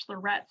young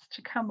bachelorettes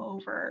to come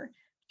over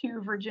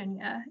to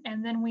Virginia.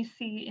 And then we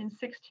see in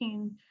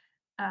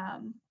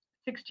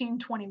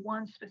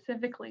 1621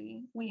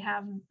 specifically, we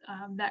have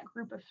that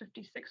group of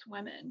 56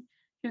 women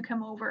who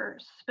come over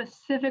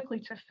specifically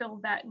to fill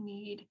that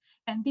need.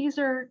 And these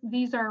are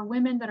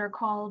women that are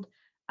called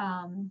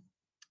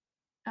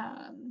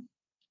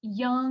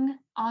young,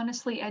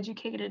 honestly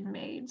educated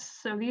maids.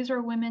 So these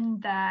are women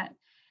that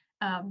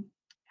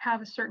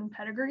have a certain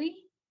pedigree.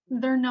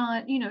 They're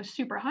not,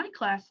 super high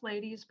class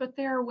ladies, but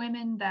they are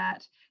women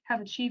that have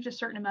achieved a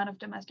certain amount of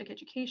domestic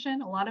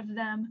education. A lot of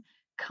them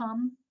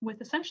come with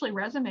essentially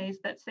resumes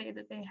that say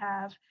that they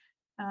have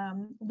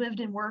lived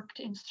and worked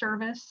in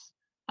service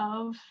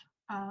of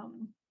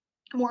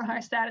more high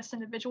status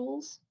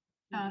individuals.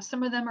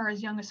 Some of them are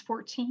as young as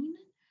 14.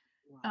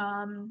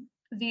 Wow.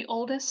 The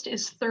oldest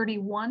is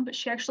 31, but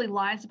she actually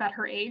lies about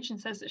her age and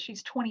says that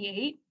she's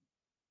 28,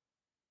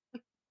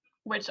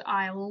 which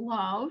I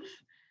love.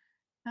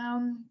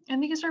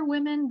 And these are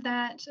women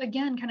that,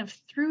 again, kind of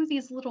through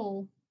these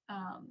little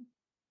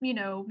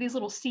these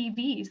little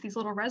CVs, these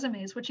little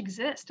resumes, which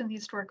exist in the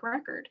historic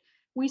record,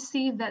 we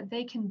see that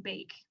they can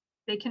bake,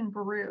 they can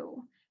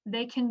brew,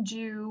 they can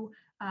do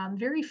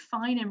very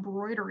fine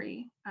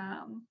embroidery.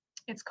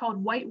 It's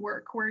called white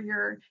work, where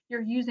you're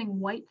using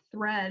white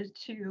thread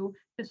to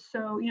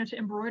sew, to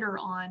embroider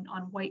on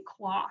white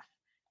cloth.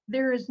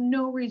 There is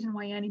no reason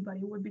why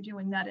anybody would be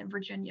doing that in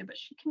Virginia, but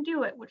she can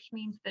do it, which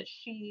means that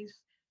she's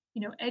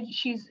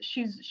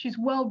she's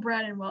well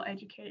bred and well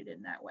educated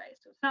in that way.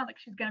 So it's not like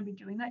she's going to be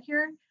doing that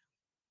here,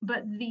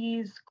 but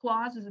these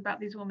clauses about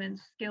these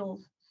women's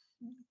skills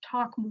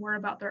talk more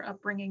about their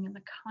upbringing and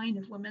the kind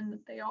of women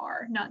that they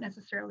are, not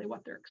necessarily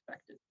what they're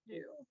expected to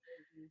do.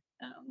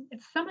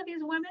 And some of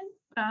these women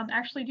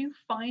actually do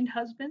find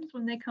husbands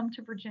when they come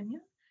to Virginia.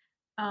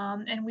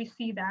 And we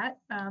see that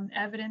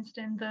evidenced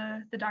in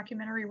the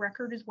documentary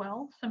record as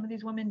well. Some of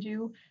these women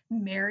do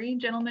marry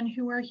gentlemen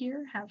who are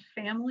here, have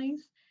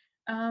families,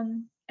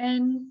 and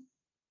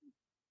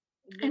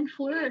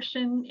flourish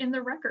in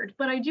the record.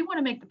 But I do want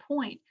to make the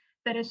point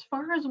that as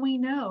far as we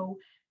know,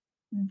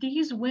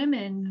 these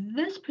women,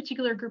 this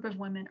particular group of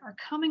women, are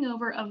coming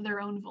over of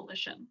their own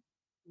volition.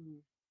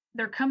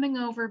 They're coming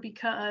over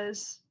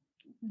because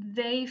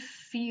they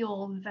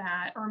feel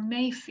that, or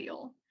may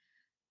feel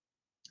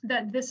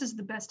that this is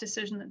the best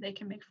decision that they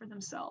can make for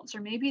themselves.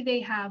 Or maybe they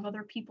have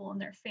other people in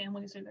their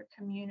families or their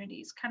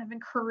communities kind of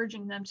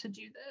encouraging them to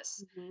do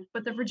this. Mhm.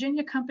 But the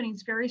Virginia Company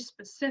is very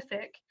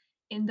specific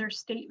in their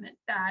statement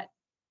that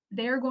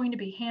they're going to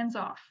be hands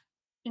off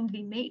in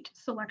the mate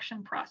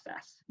selection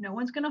process. No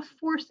one's going to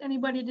force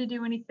anybody to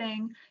do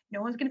anything.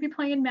 No one's going to be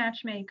playing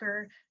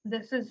matchmaker.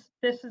 This is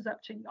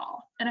up to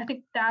y'all. And I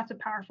think that's a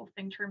powerful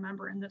thing to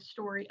remember in the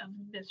story of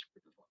this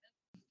group of women.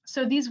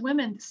 So these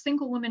women,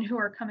 single women who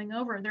are coming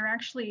over, they're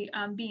actually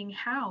being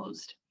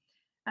housed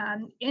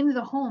in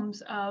the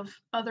homes of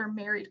other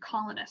married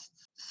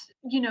colonists,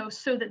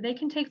 so that they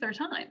can take their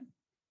time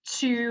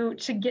to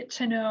get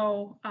to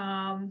know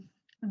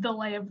the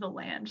lay of the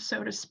land,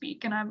 so to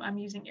speak. And I'm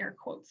using air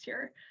quotes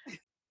here.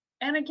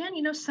 And again,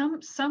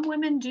 some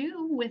women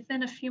do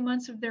within a few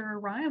months of their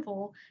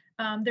arrival.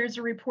 There's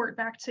a report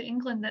back to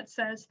England that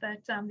says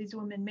that these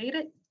women made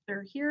it.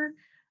 They're here.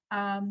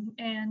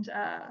 And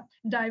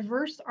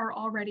diverse are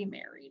already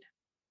married.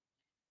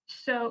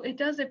 So it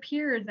does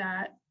appear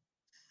that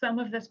some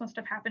of this must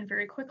have happened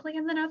very quickly,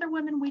 and then other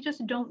women we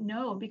just don't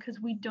know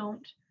because we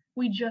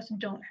just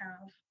don't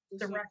have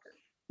the So, record.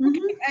 what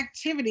kind of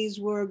activities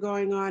were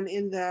going on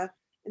in the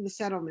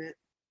settlement?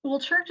 Well,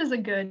 church is a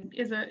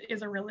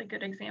really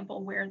good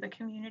example where the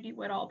community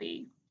would all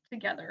be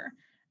together.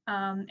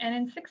 And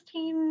in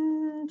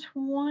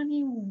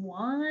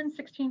 1621,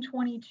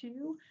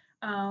 1622,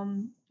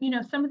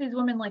 some of these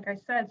women, like I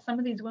said, some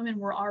of these women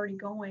were already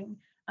going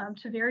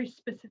to very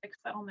specific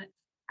settlements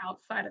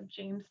outside of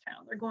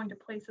Jamestown. They're going to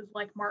places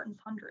like Martin's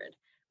Hundred,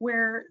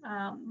 where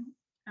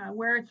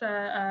it's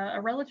a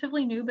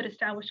relatively new but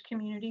established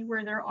community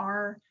where there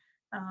are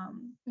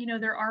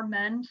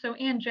men. So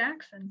Anne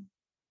Jackson,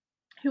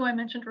 who I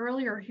mentioned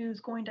earlier, who's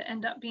going to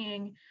end up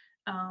being,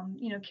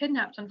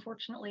 kidnapped,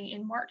 unfortunately,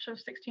 in March of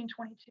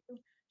 1622.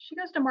 She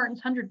goes to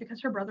Martin's Hundred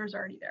because her brother's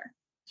already there.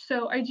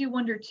 So I do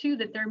wonder too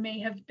that there may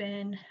have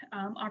been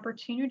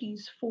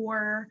opportunities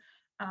for,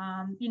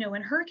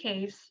 in her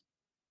case,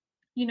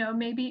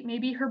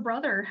 maybe her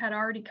brother had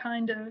already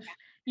kind of,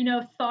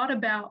 thought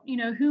about,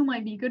 who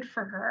might be good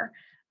for her,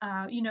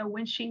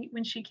 when she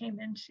came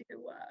into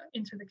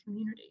the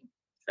community.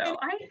 So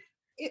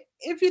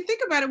If you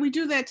think about it, we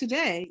do that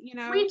today.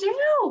 we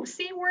do.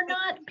 See,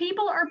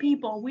 people are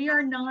people. We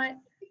are not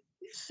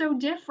so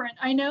different.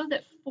 I know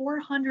that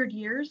 400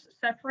 years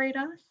separate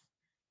us,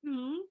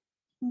 Mhm.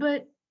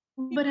 but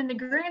in the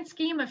grand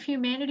scheme of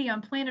humanity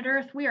on planet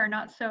Earth, we are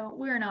not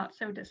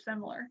so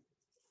dissimilar.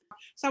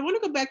 So I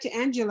want to go back to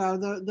Angelo,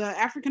 the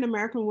African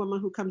American woman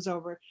who comes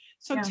over.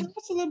 So Yeah. tell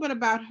us a little bit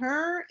about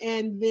her,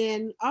 and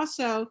then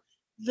also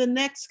the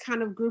next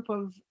kind of group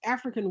of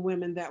African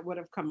women that would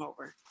have come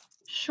over.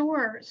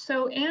 Sure.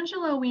 So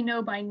Angela, we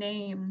know by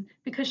name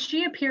because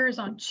she appears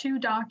on two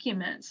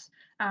documents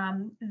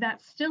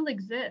that still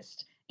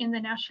exist in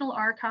the National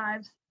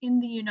Archives in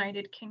the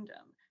United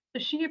Kingdom. So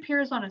she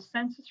appears on a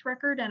census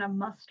record and a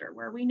muster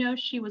where we know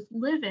she was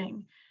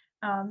living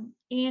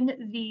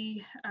in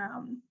the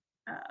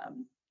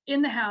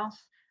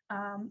house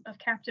of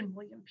Captain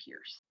William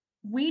Pierce.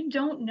 We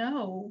don't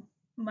know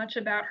much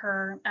about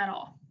her at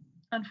all,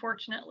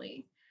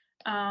 unfortunately.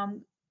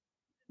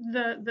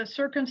 The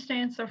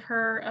circumstance of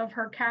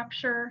her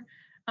capture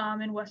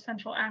in West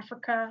Central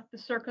Africa, the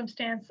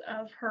circumstance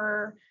of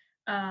her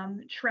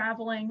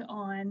traveling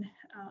on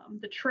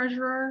the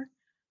Treasurer.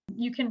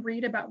 You can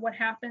read about what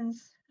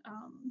happens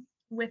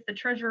with the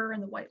Treasurer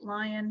and the White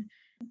Lion,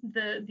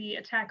 the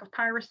attack of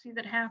piracy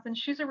that happens.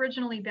 She's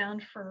originally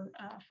bound for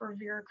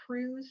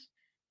Veracruz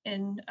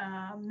in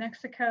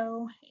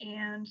Mexico,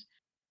 and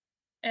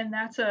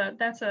that's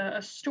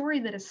a story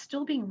that is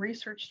still being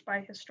researched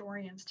by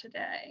historians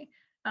today.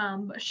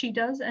 She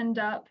does end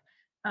up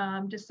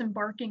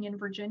disembarking in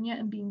Virginia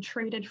and being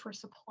traded for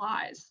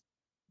supplies.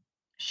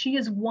 She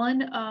is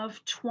one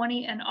of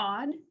 20 and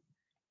odd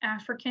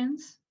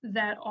Africans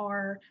that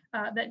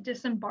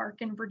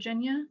disembark in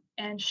Virginia,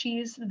 and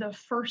she's the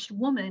first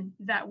woman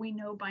that we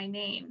know by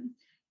name.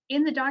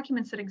 In the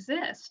documents that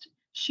exist,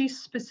 she's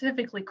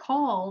specifically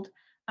called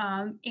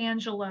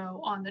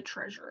Angelo on the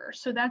Treasurer.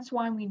 So that's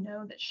why we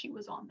know that she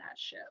was on that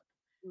ship.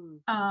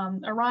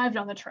 Arrived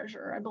on the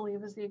Treasurer, I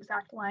believe is the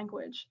exact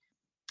language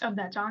of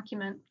that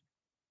document.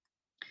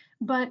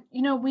 But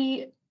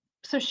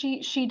so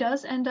she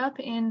does end up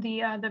in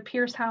the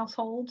Pierce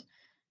household,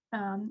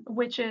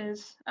 which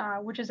is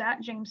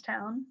at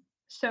Jamestown.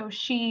 So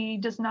she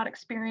does not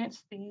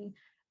experience the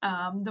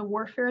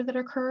warfare that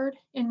occurred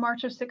in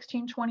March of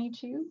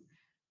 1622.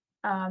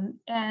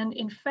 And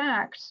in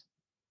fact,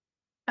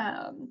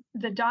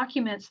 the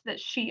documents that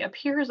she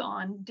appears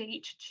on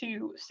date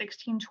to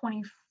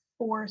 1624,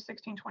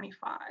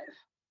 1625.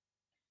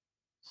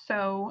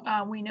 So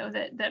we know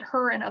that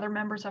her and other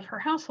members of her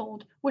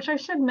household, which I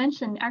should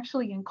mention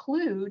actually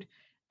include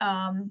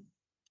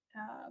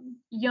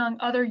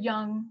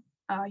young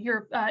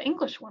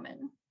English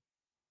women,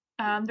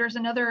 There's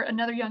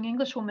another young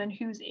English woman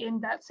who's in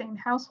that same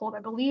household.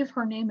 I believe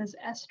her name is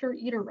Esther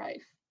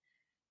Ederreich,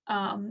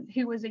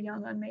 who was a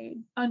young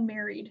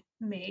unmarried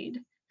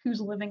maid who's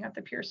living at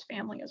the Pierce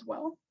family as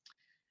well.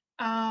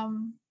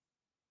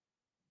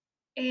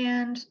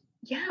 And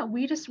yeah,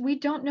 we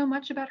don't know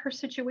much about her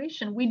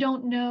situation. We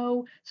don't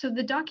know. So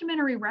the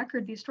documentary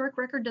record, the historic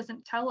record,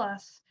 doesn't tell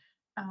us.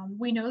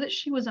 We know that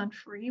she was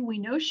unfree. We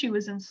know she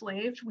was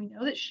enslaved. We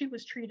know that she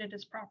was treated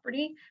as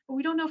property, but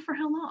we don't know for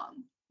how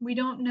long. We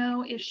don't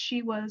know if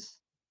she was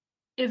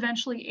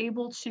eventually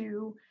able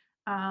to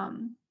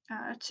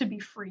be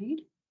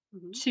freed,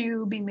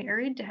 to be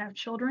married, to have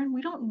children.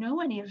 We don't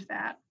know any of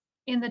that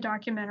in the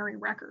documentary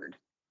record.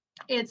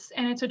 It's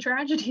a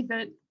tragedy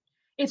that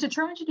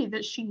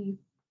she,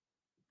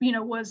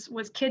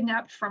 was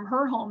kidnapped from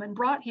her home and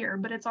brought here,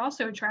 but it's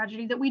also a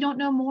tragedy that we don't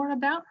know more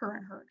about her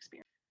and her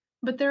experience.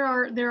 But there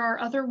are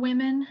other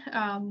women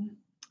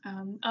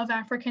of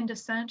African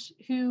descent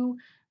who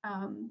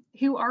are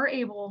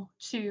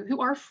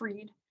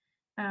freed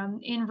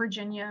in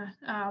Virginia.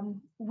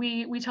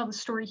 We tell the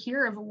story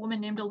here of a woman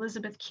named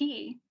Elizabeth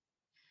Key,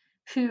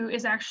 who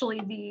is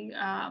actually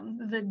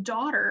the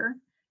daughter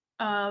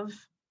of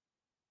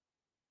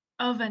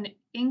an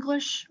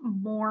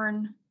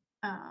English-born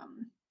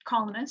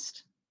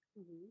colonist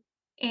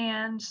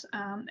and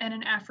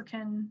an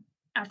African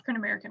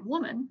American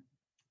woman.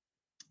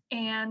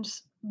 And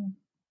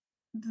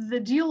the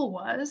deal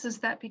is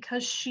that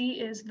because she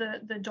is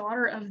the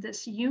daughter of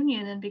this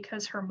union, and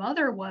because her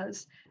mother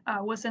was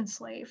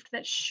enslaved,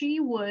 that she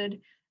would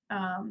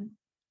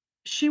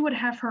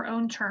have her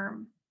own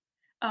term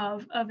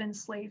of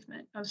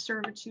enslavement, of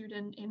servitude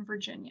in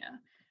Virginia.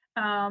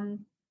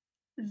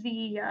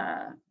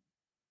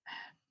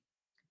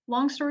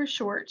 Long story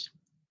short,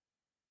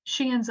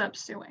 she ends up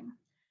suing.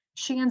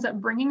 She ends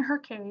up bringing her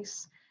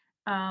case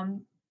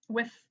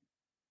with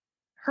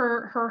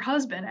her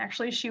husband.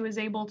 Actually, she was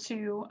able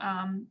to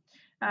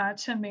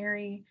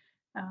marry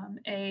an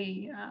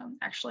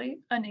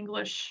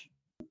English,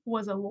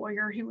 was a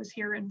lawyer who was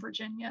here in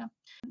Virginia.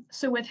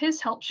 So with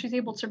his help, she's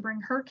able to bring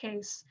her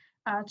case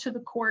to the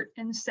court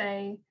and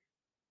say,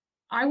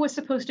 I was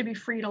supposed to be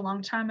freed a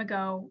long time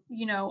ago.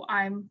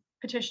 I'm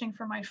petitioning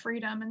for my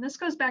freedom. And this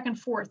goes back and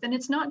forth. And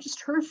it's not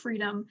just her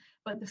freedom,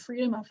 but the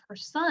freedom of her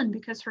son,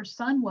 because her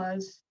son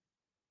was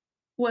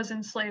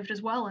enslaved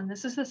as well. And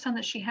this is the son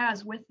that she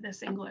has with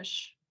this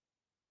English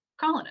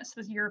colonist,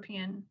 this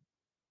European,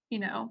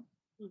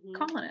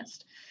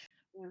 colonist.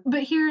 Yeah.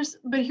 But here's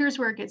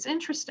where it gets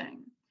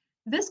interesting.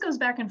 This goes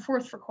back and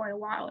forth for quite a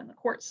while in the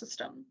court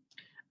system.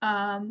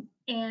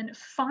 And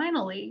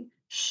finally,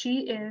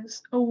 she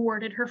is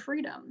awarded her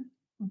freedom.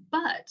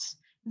 But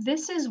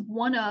this is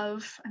one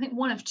of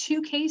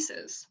two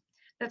cases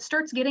that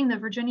starts getting the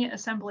Virginia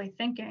Assembly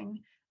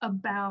thinking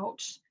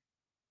about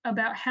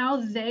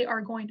how they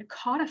are going to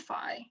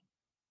codify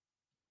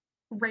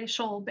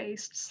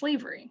racial-based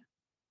slavery.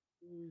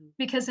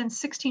 Because in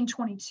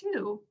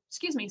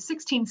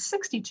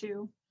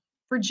 1662,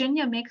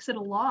 Virginia makes it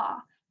a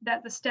law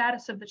that the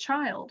status of the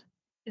child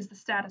is the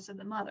status of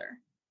the mother,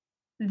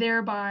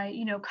 thereby,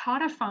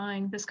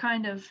 codifying this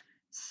kind of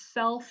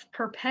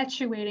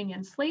self-perpetuating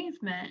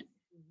enslavement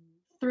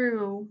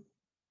through,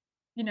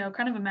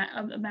 kind of a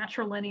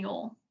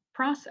matrilineal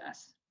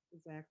process.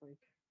 Exactly.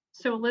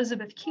 So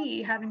Elizabeth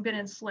Key, having been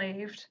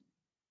enslaved,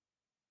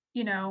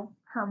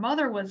 her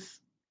mother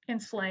was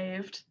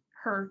enslaved,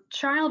 her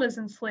child is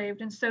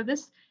enslaved. And so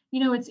this,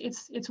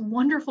 it's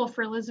wonderful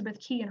for Elizabeth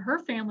Key and her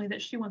family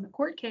that she won the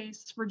court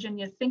case.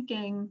 Virginia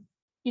thinking,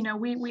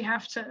 we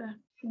have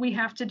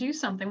to do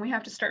something. We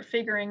have to start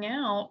figuring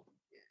out,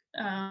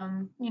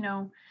 how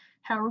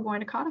we're going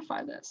to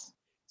codify this.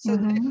 So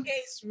that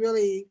case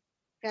really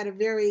had a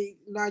very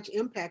large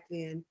impact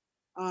then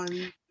on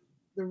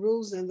the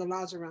rules and the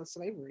laws around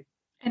slavery.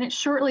 And it's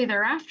shortly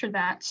thereafter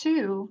that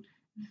too,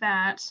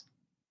 that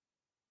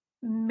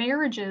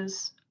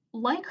marriages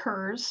like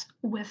hers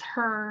with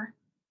her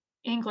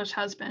English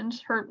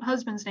husband, her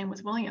husband's name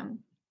was William,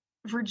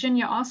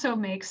 Virginia also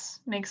makes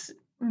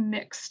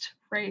mixed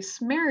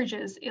race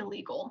marriages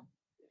illegal.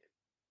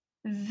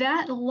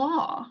 That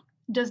law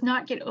does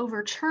not get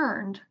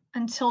overturned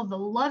until the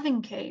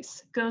Loving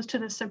case goes to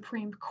the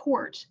Supreme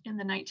Court in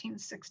the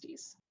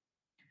 1960s.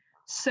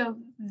 So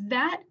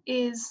that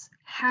is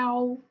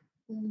how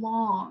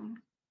long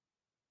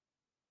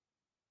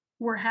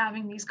we're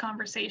having these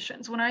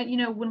conversations.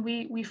 When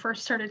we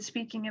first started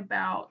speaking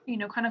about,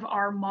 kind of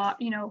our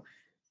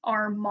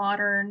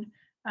modern,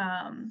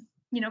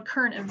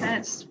 current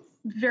events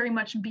very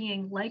much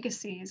being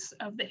legacies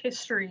of the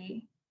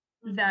history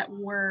that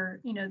we're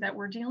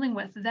dealing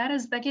with,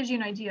 that gives you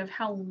an idea of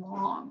how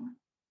long,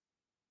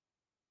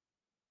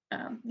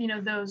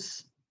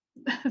 those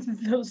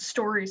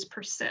stories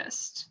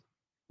persist,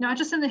 not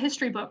just in the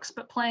history books,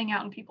 but playing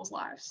out in people's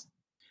lives.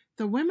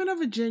 The women of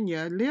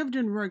Virginia lived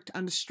and worked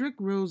under strict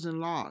rules and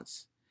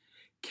laws.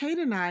 Kate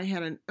and I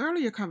had an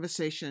earlier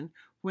conversation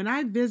when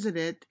I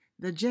visited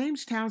the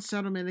Jamestown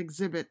Settlement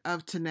exhibit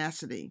of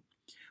tenacity.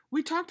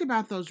 We talked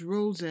about those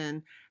rules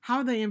and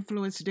how they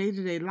influenced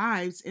day-to-day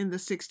lives in the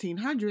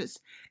 1600s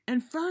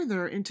and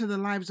further into the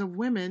lives of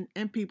women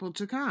and people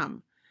to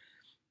come.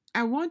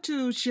 I want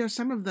to share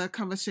some of the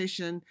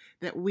conversation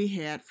that we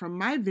had from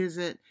my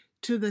visit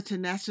to the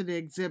Tenacity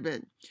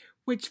exhibit,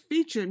 which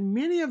featured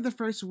many of the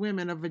first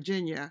women of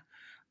Virginia,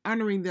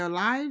 honoring their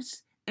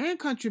lives and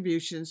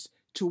contributions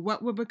to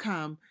what would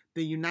become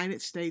the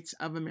United States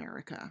of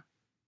America.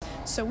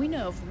 So we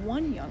know of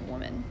one young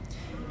woman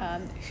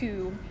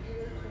who,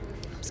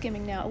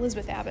 skimming now,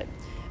 Elizabeth Abbott,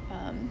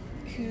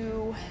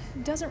 who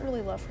doesn't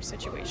really love her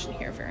situation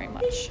here very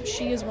much.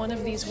 She is one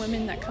of these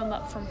women that come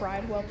up from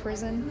Bridewell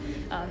Prison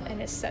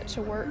and is set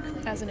to work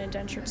as an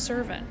indentured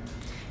servant.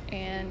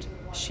 And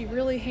she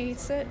really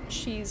hates it.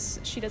 She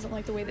doesn't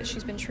like the way that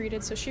she's been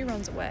treated, so she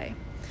runs away.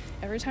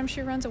 Every time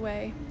she runs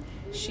away,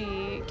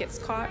 she gets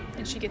caught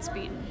and she gets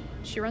beaten.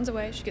 She runs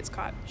away, she gets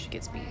caught, she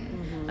gets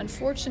beaten.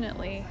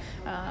 Unfortunately,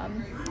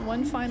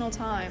 one final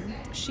time,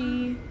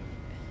 she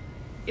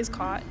is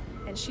caught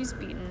and she's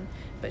beaten,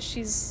 but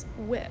she's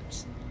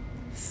whipped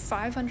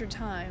 500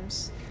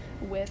 times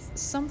with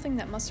something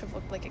that must have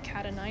looked like a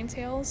cat o' nine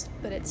tails,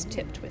 but it's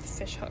tipped with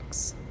fish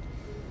hooks,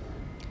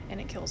 and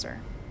it kills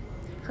her.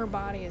 Her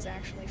body is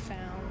actually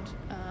found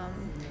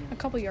a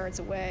couple yards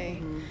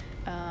away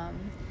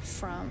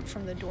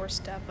from the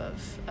doorstep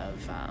of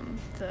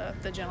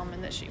the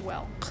gentleman that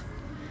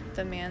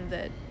the man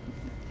that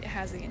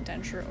has the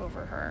indenture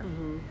over her.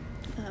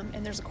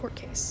 And there's a court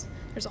case.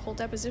 There's a whole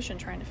deposition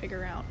trying to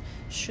figure out,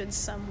 should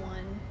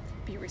someone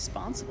be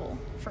responsible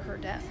for her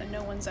death, and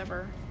no one's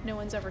ever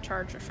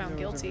charged or found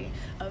guilty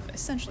of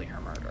essentially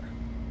her murder.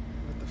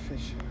 With the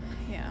fish.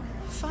 Yeah,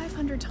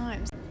 500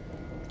 times.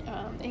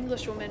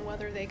 English women,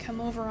 whether they come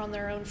over on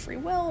their own free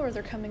will or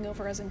they're coming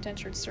over as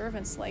indentured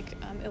servants like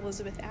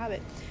Elizabeth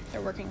Abbott,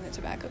 they're working in the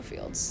tobacco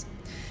fields.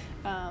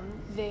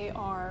 They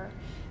are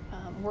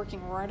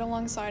working right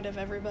alongside of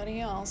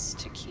everybody else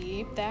to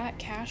keep that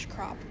cash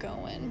crop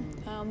going.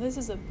 This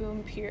is a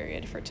boom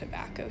period for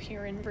tobacco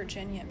here in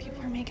Virginia.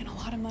 People are making a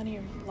lot of money,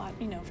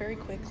 very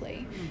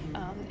quickly.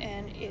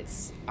 And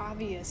it's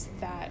obvious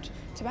that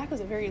tobacco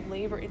is a very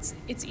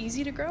it's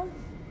easy to grow.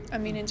 I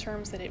mean, in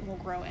terms that it will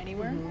grow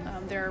anywhere.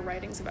 There are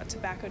writings about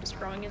tobacco just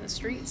growing in the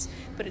streets,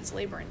 but it's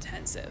labor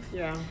intensive.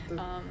 Yeah.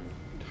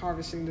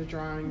 Harvesting, the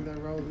drying, the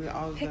rolling,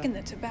 all of picking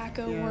the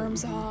tobacco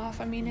worms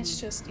off. I mean,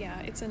 it's just,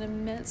 it's an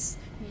immense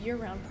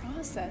year-round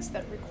process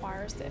that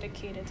requires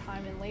dedicated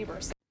time and labor.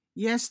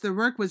 Yes, the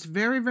work was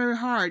very, very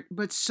hard,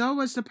 but so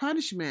was the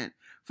punishment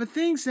for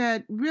things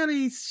that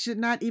really should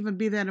not even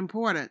be that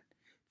important.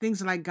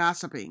 Things like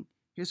gossiping.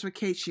 Here's what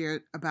Kate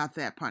shared about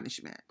that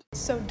punishment.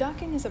 So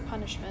ducking is a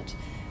punishment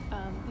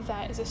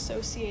that is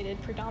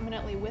associated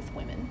predominantly with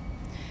women.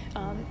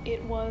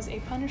 It was a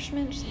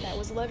punishment that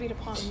was levied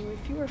upon you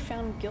if you were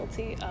found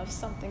guilty of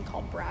something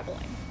called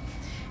brabbling.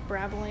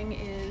 Brabbling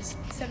is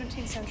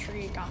 17th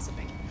century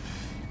gossiping.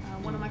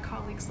 One of my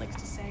colleagues likes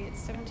to say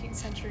it's 17th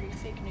century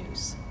fake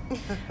news.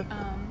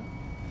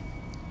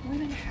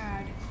 Women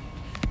had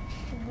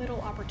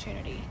little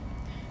opportunity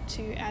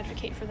to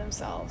advocate for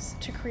themselves,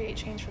 to create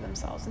change for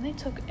themselves, and they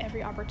took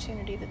every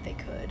opportunity that they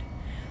could.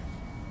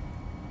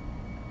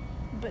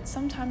 But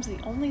sometimes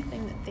the only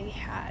thing that they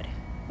had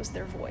was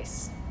their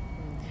voice.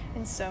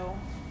 And so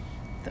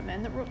the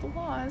men that wrote the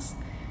laws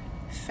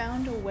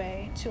found a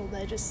way to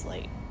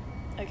legislate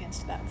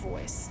against that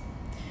voice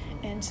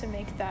and to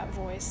make that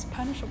voice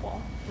punishable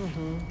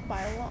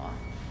by a law.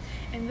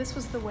 And this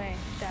was the way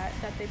that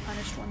they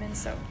punished women.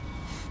 So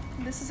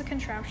this is a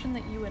contraption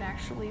that you would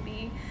actually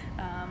be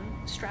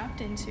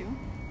strapped into.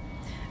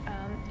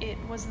 It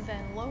was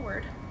then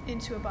lowered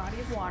into a body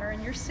of water,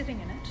 and you're sitting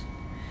in it,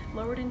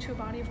 lowered into a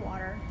body of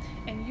water,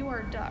 and you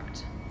are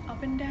ducked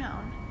up and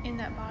down in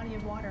that body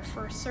of water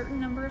for a certain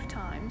number of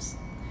times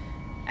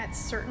at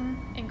certain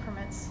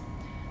increments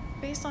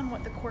based on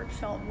what the court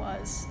felt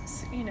was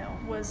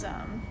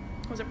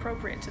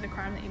appropriate to the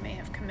crime that you may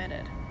have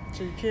committed.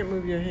 So you can't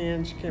move your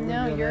hands, you can't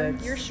move your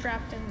legs. No, you're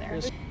strapped in there.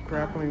 Just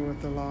grappling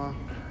with the law.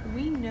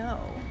 We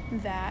know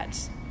that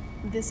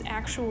this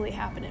actually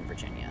happened in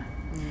Virginia.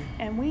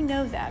 And we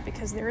know that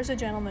because there is a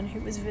gentleman who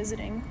was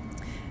visiting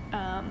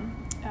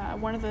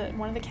one of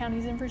the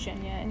counties in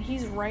Virginia, and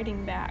he's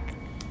writing back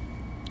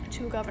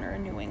to a governor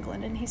in New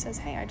England, and he says,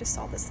 hey, I just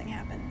saw this thing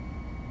happen.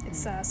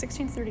 It's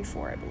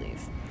 1634, I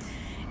believe.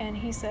 And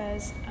he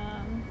says,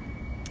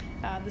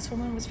 this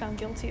woman was found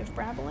guilty of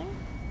brabbling.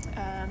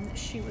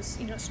 She was,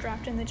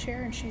 strapped in the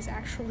chair, and she's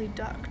actually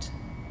ducked,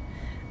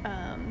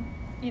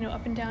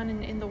 up and down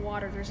in the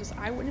water. There's this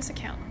eyewitness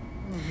account.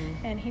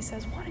 And he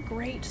says, what a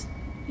great,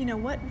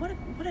 what a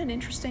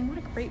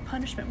great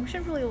punishment. We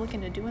should really look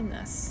into doing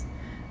this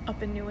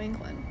up in New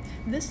England.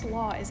 This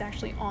law is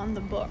actually on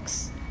the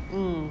books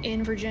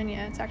in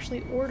Virginia. It's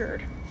actually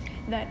ordered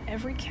that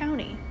every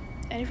county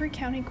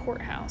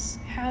courthouse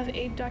have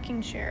a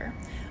ducking chair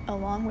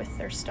along with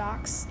their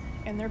stocks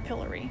and their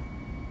pillory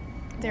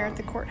there at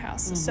the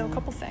courthouse. So a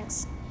couple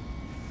things.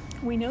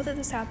 We know that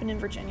this happened in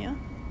Virginia.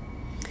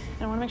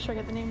 and I want to make sure I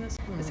get the name of this.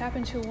 This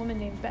happened to a woman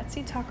named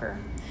Betsy Tucker.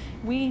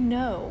 We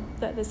know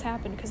that this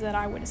happened because of that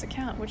eyewitness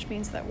account, which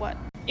means that what?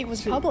 It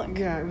was public.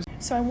 Yeah, it was.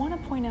 So I want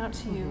to point out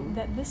to you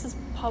that this is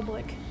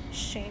public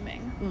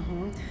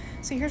shaming.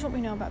 So here's what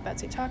we know about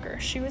Betsy Tucker.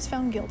 She was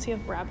found guilty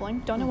of brabbling.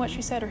 Don't know what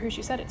she said or who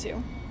she said it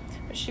to,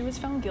 but she was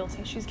found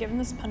guilty. She's given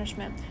this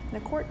punishment.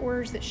 And the court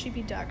orders that she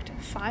be ducked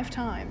 5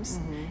 times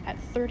at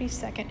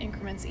 30-second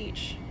increments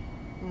each.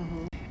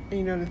 And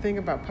you know, the thing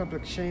about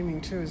public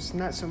shaming too is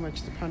not so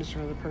much the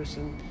punishment of the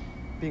person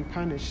being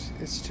punished,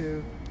 it's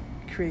to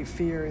create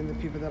fear in the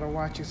people that are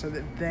watching so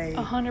that they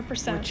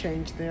 100%. will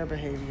change their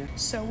behavior.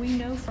 So we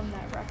know from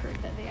that record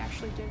that they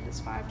actually did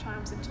this 5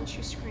 times until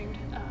she screamed,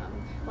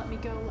 let me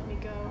go,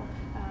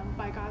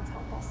 by God's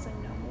help I'll sin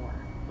no more.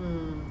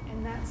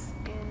 And that's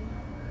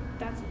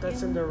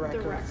in the the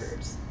records.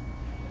 records.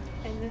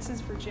 And this is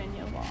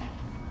Virginia law.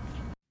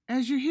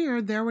 As you hear,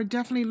 there were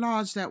definitely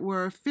laws that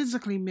were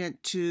physically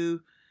meant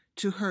to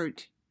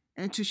hurt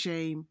and to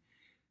shame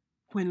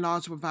when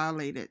laws were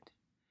violated.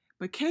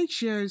 But Kate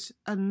shares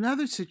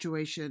another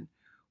situation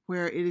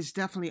where it is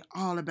definitely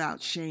all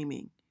about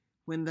shaming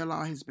when the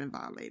law has been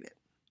violated.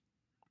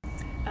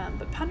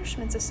 But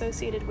punishments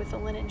associated with the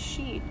linen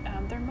sheet,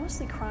 they're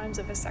mostly crimes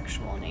of a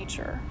sexual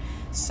nature.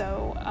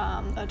 So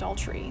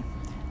adultery,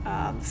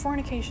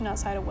 fornication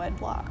outside of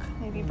wedlock,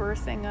 maybe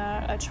birthing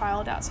a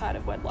child outside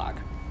of wedlock.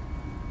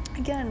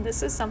 Again,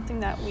 this is something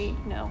that we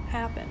know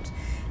happened.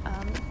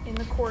 In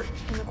the court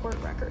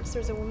records,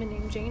 there's a woman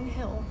named Jane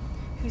Hill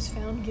who's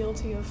found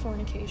guilty of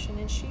fornication,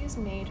 and she is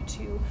made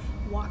to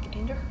walk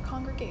into her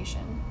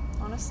congregation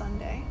on a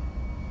Sunday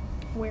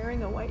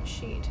wearing a white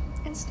sheet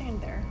and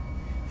stand there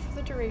for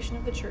the duration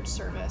of the church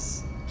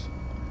service.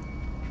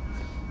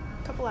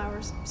 A couple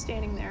hours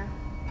standing there,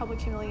 public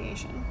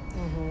humiliation.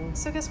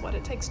 So guess what?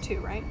 It takes 2,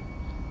 right?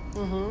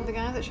 The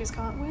guy that she's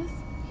caught with,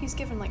 he's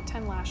given like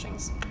 10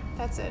 lashings.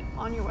 That's it.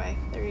 On your way.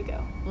 There you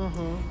go.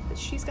 But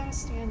she's got to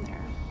stand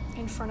there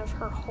in front of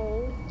her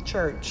whole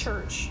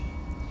church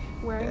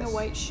wearing a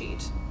white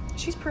sheet.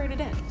 She's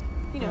paraded in.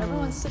 You know,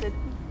 everyone's seated.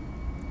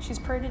 She's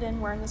paraded in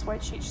wearing this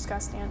white sheet. She's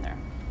got to stand there.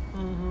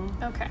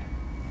 Okay.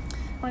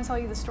 I want to tell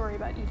you the story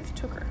about Edith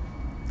Tooker.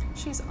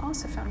 She's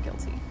also found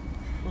guilty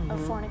of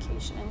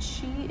fornication, and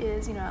she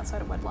is,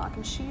 outside of wedlock,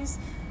 and she's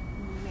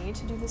made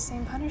to do the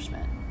same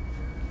punishment.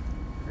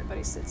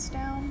 Everybody sits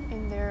down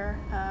in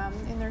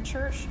their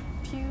church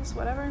pews,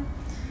 whatever,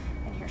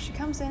 and here she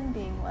comes in,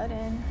 being led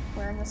in,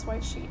 wearing this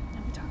white sheet.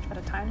 And we talked about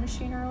a time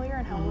machine earlier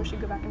and how we should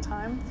go back in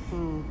time.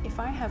 If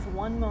I have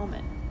one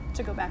moment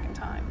to go back in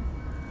time,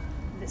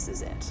 this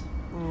is it.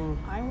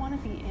 I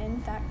want to be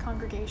in that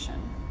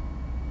congregation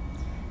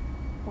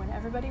when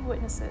everybody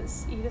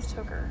witnesses Edith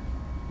Tooker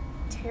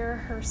tear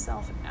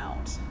herself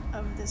out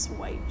of this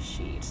white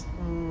sheet.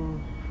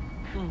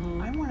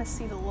 I want to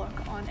see the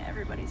look on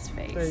everybody's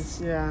face.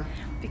 Yeah.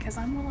 Because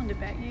I'm willing to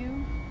bet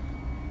you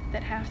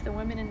that half the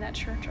women in that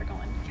church are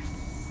going,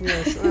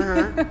 yes.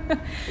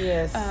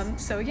 Yes.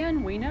 So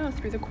again, we know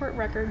through the court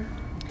record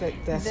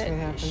that's that what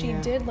happened. she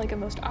did, like a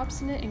most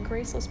obstinate and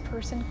graceless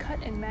person, cut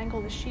and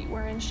mangle the sheet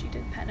wherein she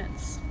did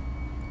penance.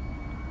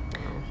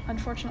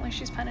 Unfortunately,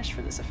 she's punished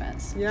for this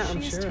offense. Yeah, I'm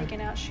She's sure.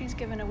 taken out, she's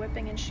given a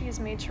whipping, and she is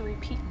made to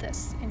repeat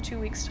this in 2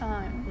 weeks'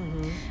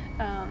 time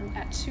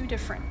at two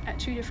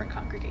different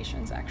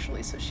congregations,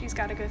 actually. So she's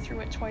got to go through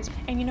it twice.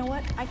 And you know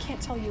what? I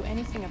can't tell you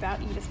anything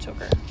about Edith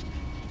Tooker.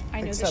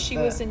 I know Except that she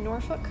that- was in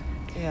Norfolk.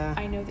 Yeah.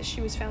 I know that she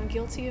was found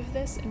guilty of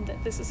this, and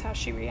that this is how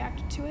she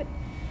reacted to it.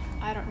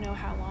 I don't know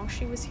how long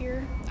she was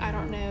here. I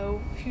don't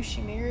know who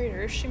she married,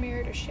 or if she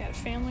married, or if she had a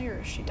family, or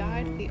if she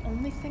died. The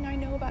only thing I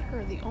know about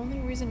her, the only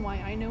reason why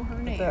I know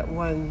her name, That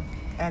one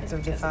act is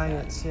of because of that.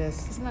 defiance,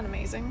 yes. Isn't that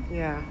amazing?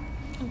 Yeah.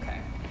 Okay.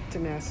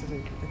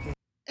 Tenacity. Okay.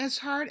 As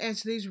hard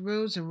as these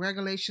rules and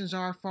regulations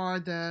are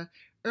for the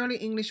early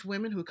English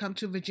women who come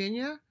to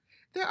Virginia,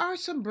 there are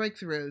some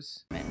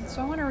breakthroughs.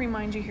 So I want to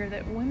remind you here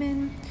that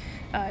women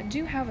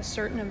do have a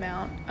certain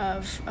amount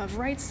of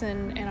rights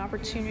and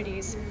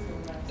opportunities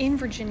in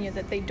Virginia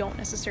that they don't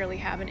necessarily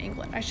have in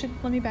England.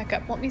 Let me back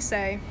up. Let me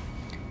say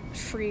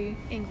free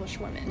English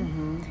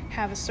women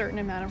have a certain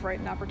amount of right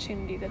and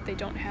opportunity that they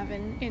don't have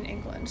in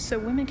England. So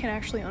women can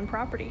actually own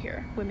property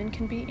here. Women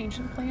can be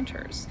ancient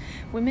planters.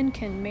 Women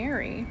can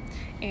marry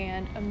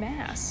and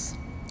amass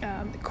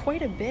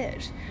quite a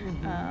bit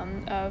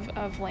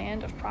of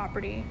land, of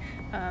property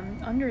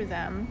under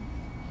them.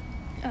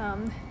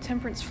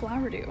 Temperance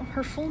Flowerdew.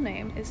 Her full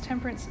name is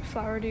Temperance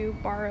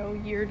Flowerdew Barrow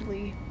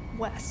Yeardley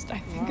West, I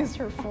think is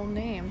her full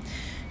name.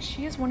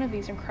 She is one of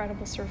these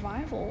incredible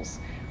survivals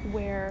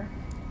where,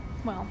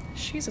 well,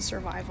 she's a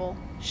survival.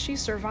 She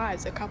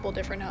survives a couple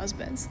different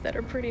husbands that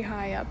are pretty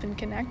high up and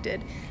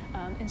connected.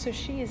 And so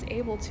she is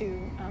able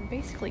to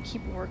basically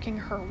keep working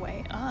her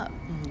way up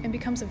and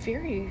becomes a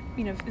very,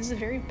 this is a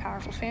very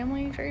powerful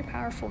family, very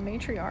powerful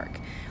matriarch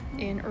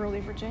in early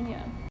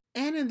Virginia.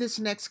 And in this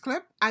next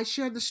clip, I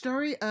share the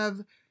story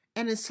of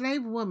an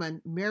enslaved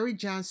woman, Mary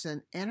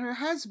Johnson, and her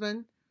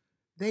husband.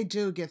 They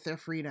do get their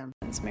freedom.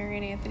 Johnsons, Mary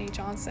and Anthony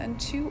Johnson,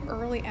 two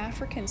early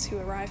Africans who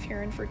arrive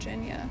here in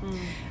Virginia.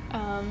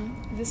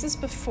 This is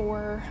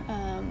before,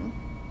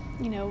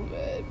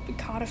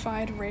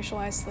 codified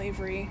racialized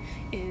slavery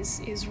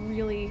is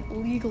really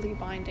legally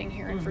binding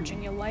here in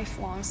Virginia,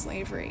 lifelong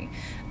slavery.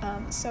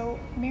 So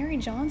Mary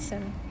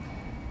Johnson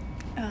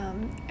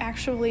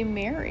actually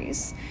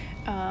marries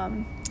a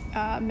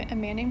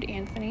man named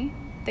Anthony.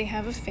 They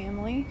have a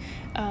family.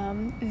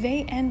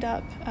 They end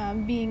up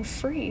being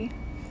free,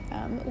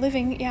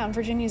 living on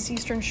Virginia's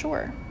Eastern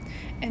Shore.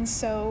 And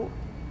so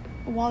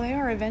while they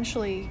are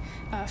eventually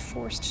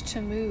forced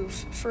to move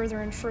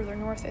further and further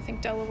north, I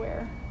think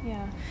Delaware,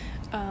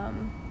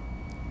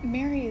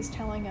 Mary is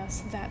telling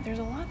us that there's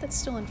a lot that's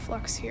still in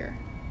flux here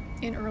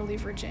in early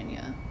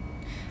Virginia.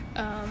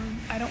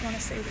 I don't want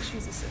to say that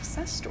she's a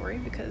success story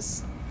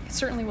because it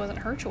certainly wasn't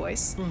her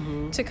choice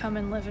to come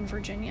and live in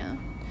Virginia.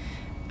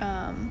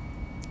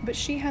 But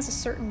she has a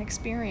certain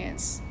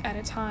experience at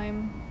a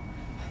time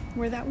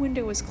where that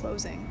window is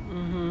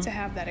closing to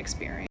have that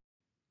experience.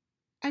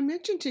 I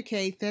mentioned to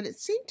Kate that it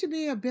seemed to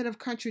be a bit of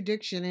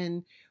contradiction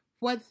in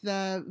what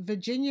the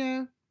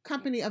Virginia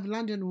Company of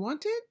London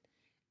wanted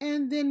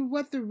and then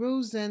what the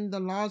rules and the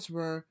laws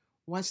were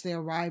once they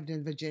arrived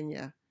in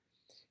Virginia.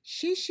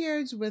 She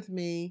shares with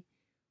me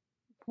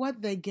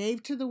what they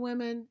gave to the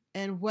women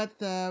and what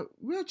the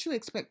real true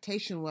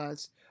expectation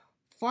was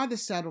for the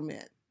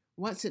settlement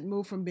once it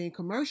moved from being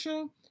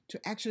commercial to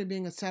actually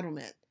being a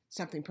settlement,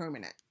 something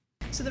permanent.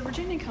 So the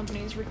Virginia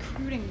Company is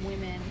recruiting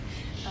women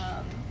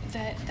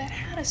that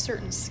had a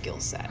certain skill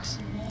set.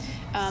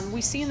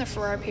 We see in the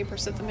Farrar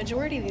papers that the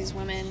majority of these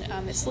women,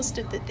 it's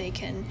listed that they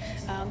can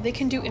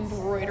do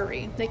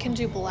embroidery, they can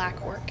do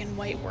black work and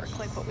white work,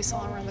 like what we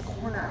saw around the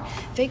corner.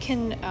 They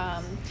can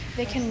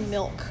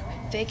milk,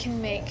 they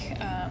can make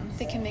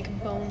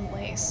bone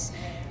lace.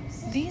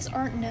 These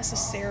aren't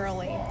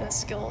necessarily the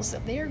skills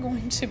that they are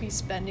going to be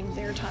spending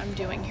their time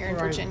doing here in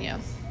Virginia.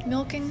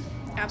 Milking,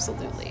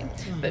 absolutely.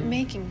 But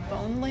making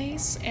bone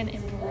lace and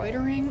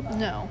embroidering,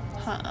 no.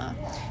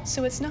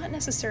 So it's not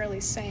necessarily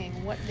saying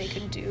what they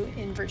could do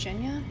in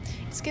Virginia.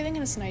 It's giving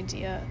us an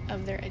idea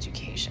of their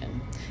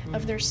education,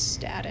 of their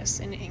status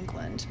in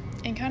England.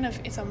 And kind of,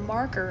 it's a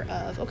marker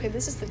of, okay,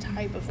 this is the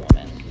type of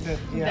woman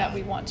that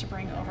we want to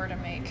bring over to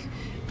make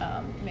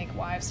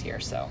wives here.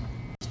 So,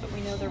 but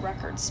we know the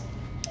records.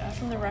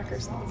 From the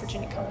records that the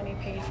Virginia Company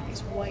paid for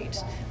these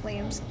white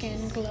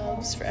lambskin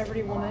gloves for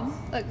every woman.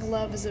 A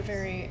glove is a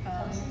very,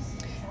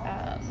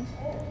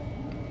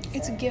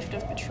 it's a gift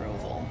of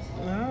betrothal.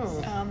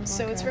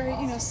 So it's very,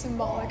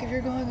 symbolic. If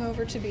you're going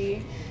over to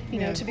be,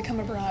 to become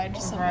a bride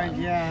to someone.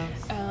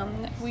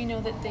 We know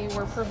that they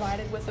were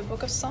provided with a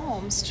book of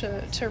Psalms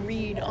to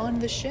read on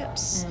the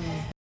ships.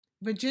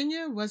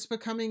 Virginia was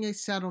becoming a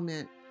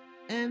settlement,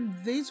 and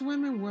these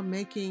women were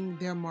making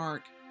their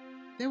mark.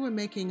 They were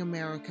making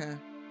America.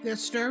 Their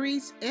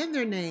stories and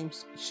their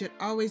names should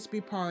always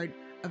be part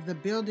of the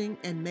building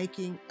and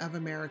making of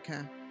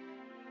America.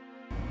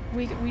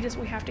 We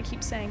have to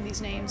keep saying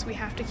these names. We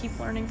have to keep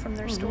learning from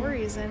their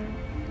stories, and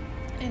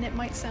it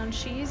might sound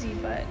cheesy,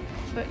 but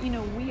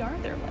we are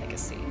their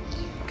legacy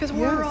because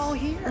we're all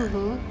here.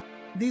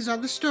 These are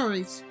the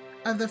stories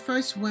of the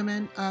first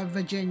women of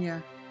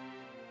Virginia.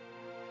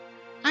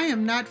 I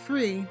am not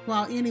free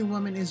while any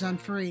woman is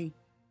unfree,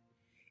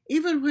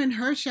 even when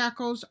her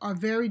shackles are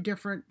very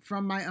different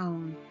from my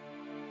own.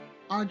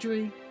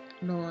 Audre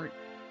Lorde.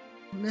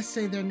 Let's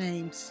say their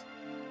names.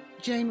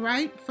 Jane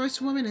Wright,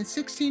 first woman in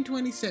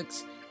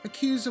 1626,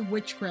 accused of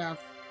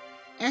witchcraft.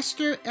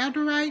 Esther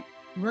Elderite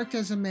worked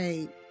as a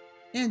maid.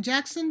 Anne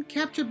Jackson,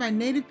 captured by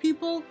native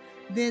people,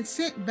 then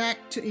sent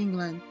back to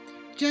England.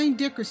 Jane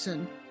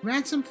Dickerson,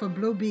 ransomed for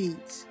blue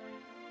beads.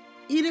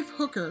 Edith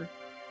Hooker,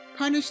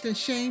 punished and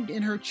shamed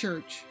in her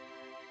church.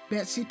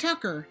 Betsy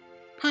Tucker,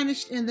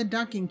 punished in the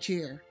dunking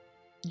chair.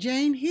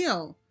 Jane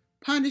Hill,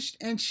 punished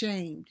and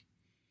shamed.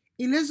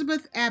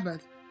 Elizabeth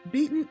Abbott,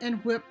 beaten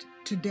and whipped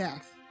to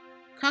death.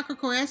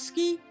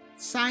 Kakakoeski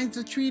signs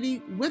a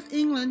treaty with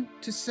England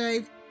to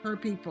save her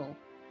people.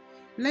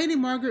 Lady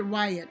Margaret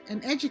Wyatt,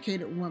 an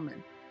educated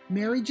woman.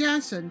 Mary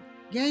Johnson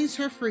gains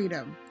her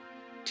freedom.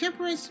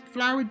 Temperance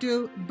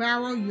Flowerdew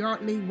Barrow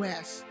Yardley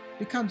West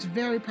becomes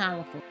very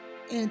powerful.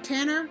 Ann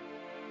Tanner,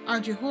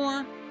 Audrey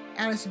Horr,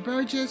 Alice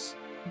Burgess,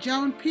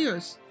 Joan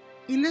Pierce,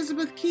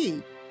 Elizabeth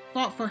Key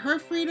fought for her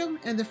freedom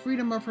and the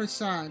freedom of her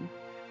son.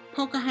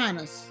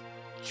 Pocahontas,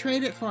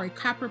 traded for a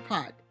copper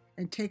pot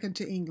and taken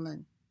to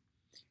England.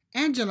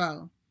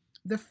 Angelo,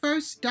 the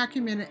first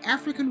documented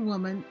African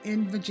woman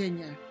in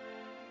Virginia.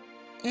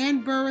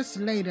 Anne Burris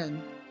Layden,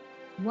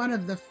 one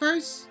of the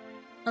first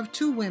of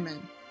two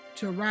women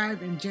to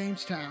arrive in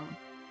Jamestown.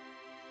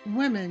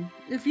 Women,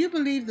 if you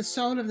believe the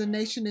soul of the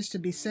nation is to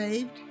be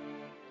saved,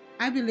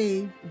 I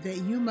believe that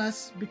you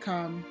must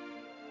become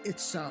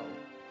its soul.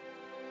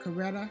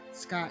 Coretta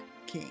Scott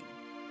King.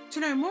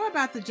 To learn more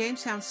about the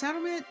Jamestown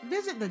Settlement,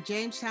 visit the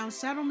Jamestown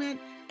Settlement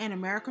and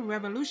American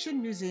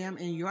Revolution Museum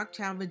in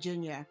Yorktown,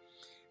 Virginia.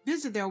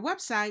 Visit their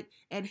website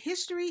at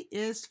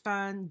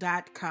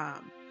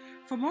historyisfun.com.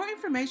 For more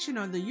information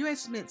on the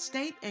U.S. Mint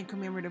state and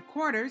commemorative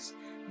quarters,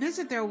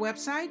 visit their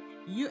website,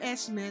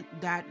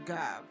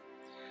 usmint.gov.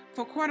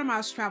 For Quarter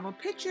Miles travel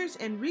pictures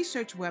and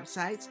research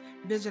websites,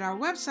 visit our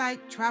website,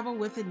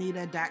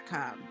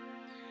 travelwithanita.com.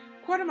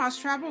 Quarter Miles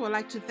Travel would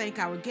like to thank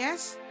our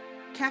guests,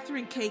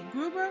 Catherine Kate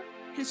Gruber,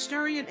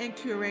 historian and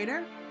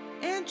curator,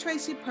 and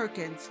Tracy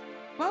Perkins.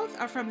 Both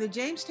are from the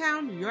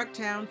Jamestown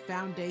Yorktown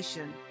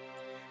Foundation.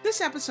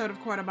 This episode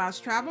of Quarter Miles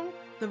Travel,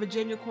 the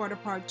Virginia Quarter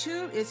Part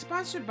 2, is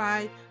sponsored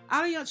by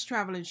Allianz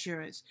Travel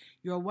Insurance,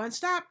 your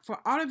one-stop for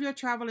all of your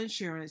travel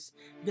insurance.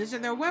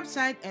 Visit their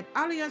website at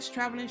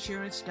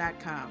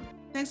allianztravelinsurance.com.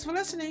 Thanks for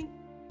listening.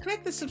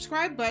 Click the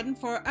subscribe button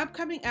for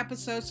upcoming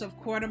episodes of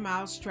Quarter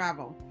Miles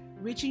Travel.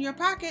 Reach in your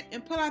pocket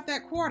and pull out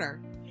that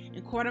quarter.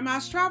 And Quarter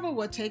Miles Travel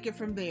will take it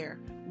from there.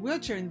 We'll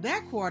turn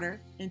that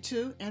quarter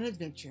into an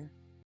adventure.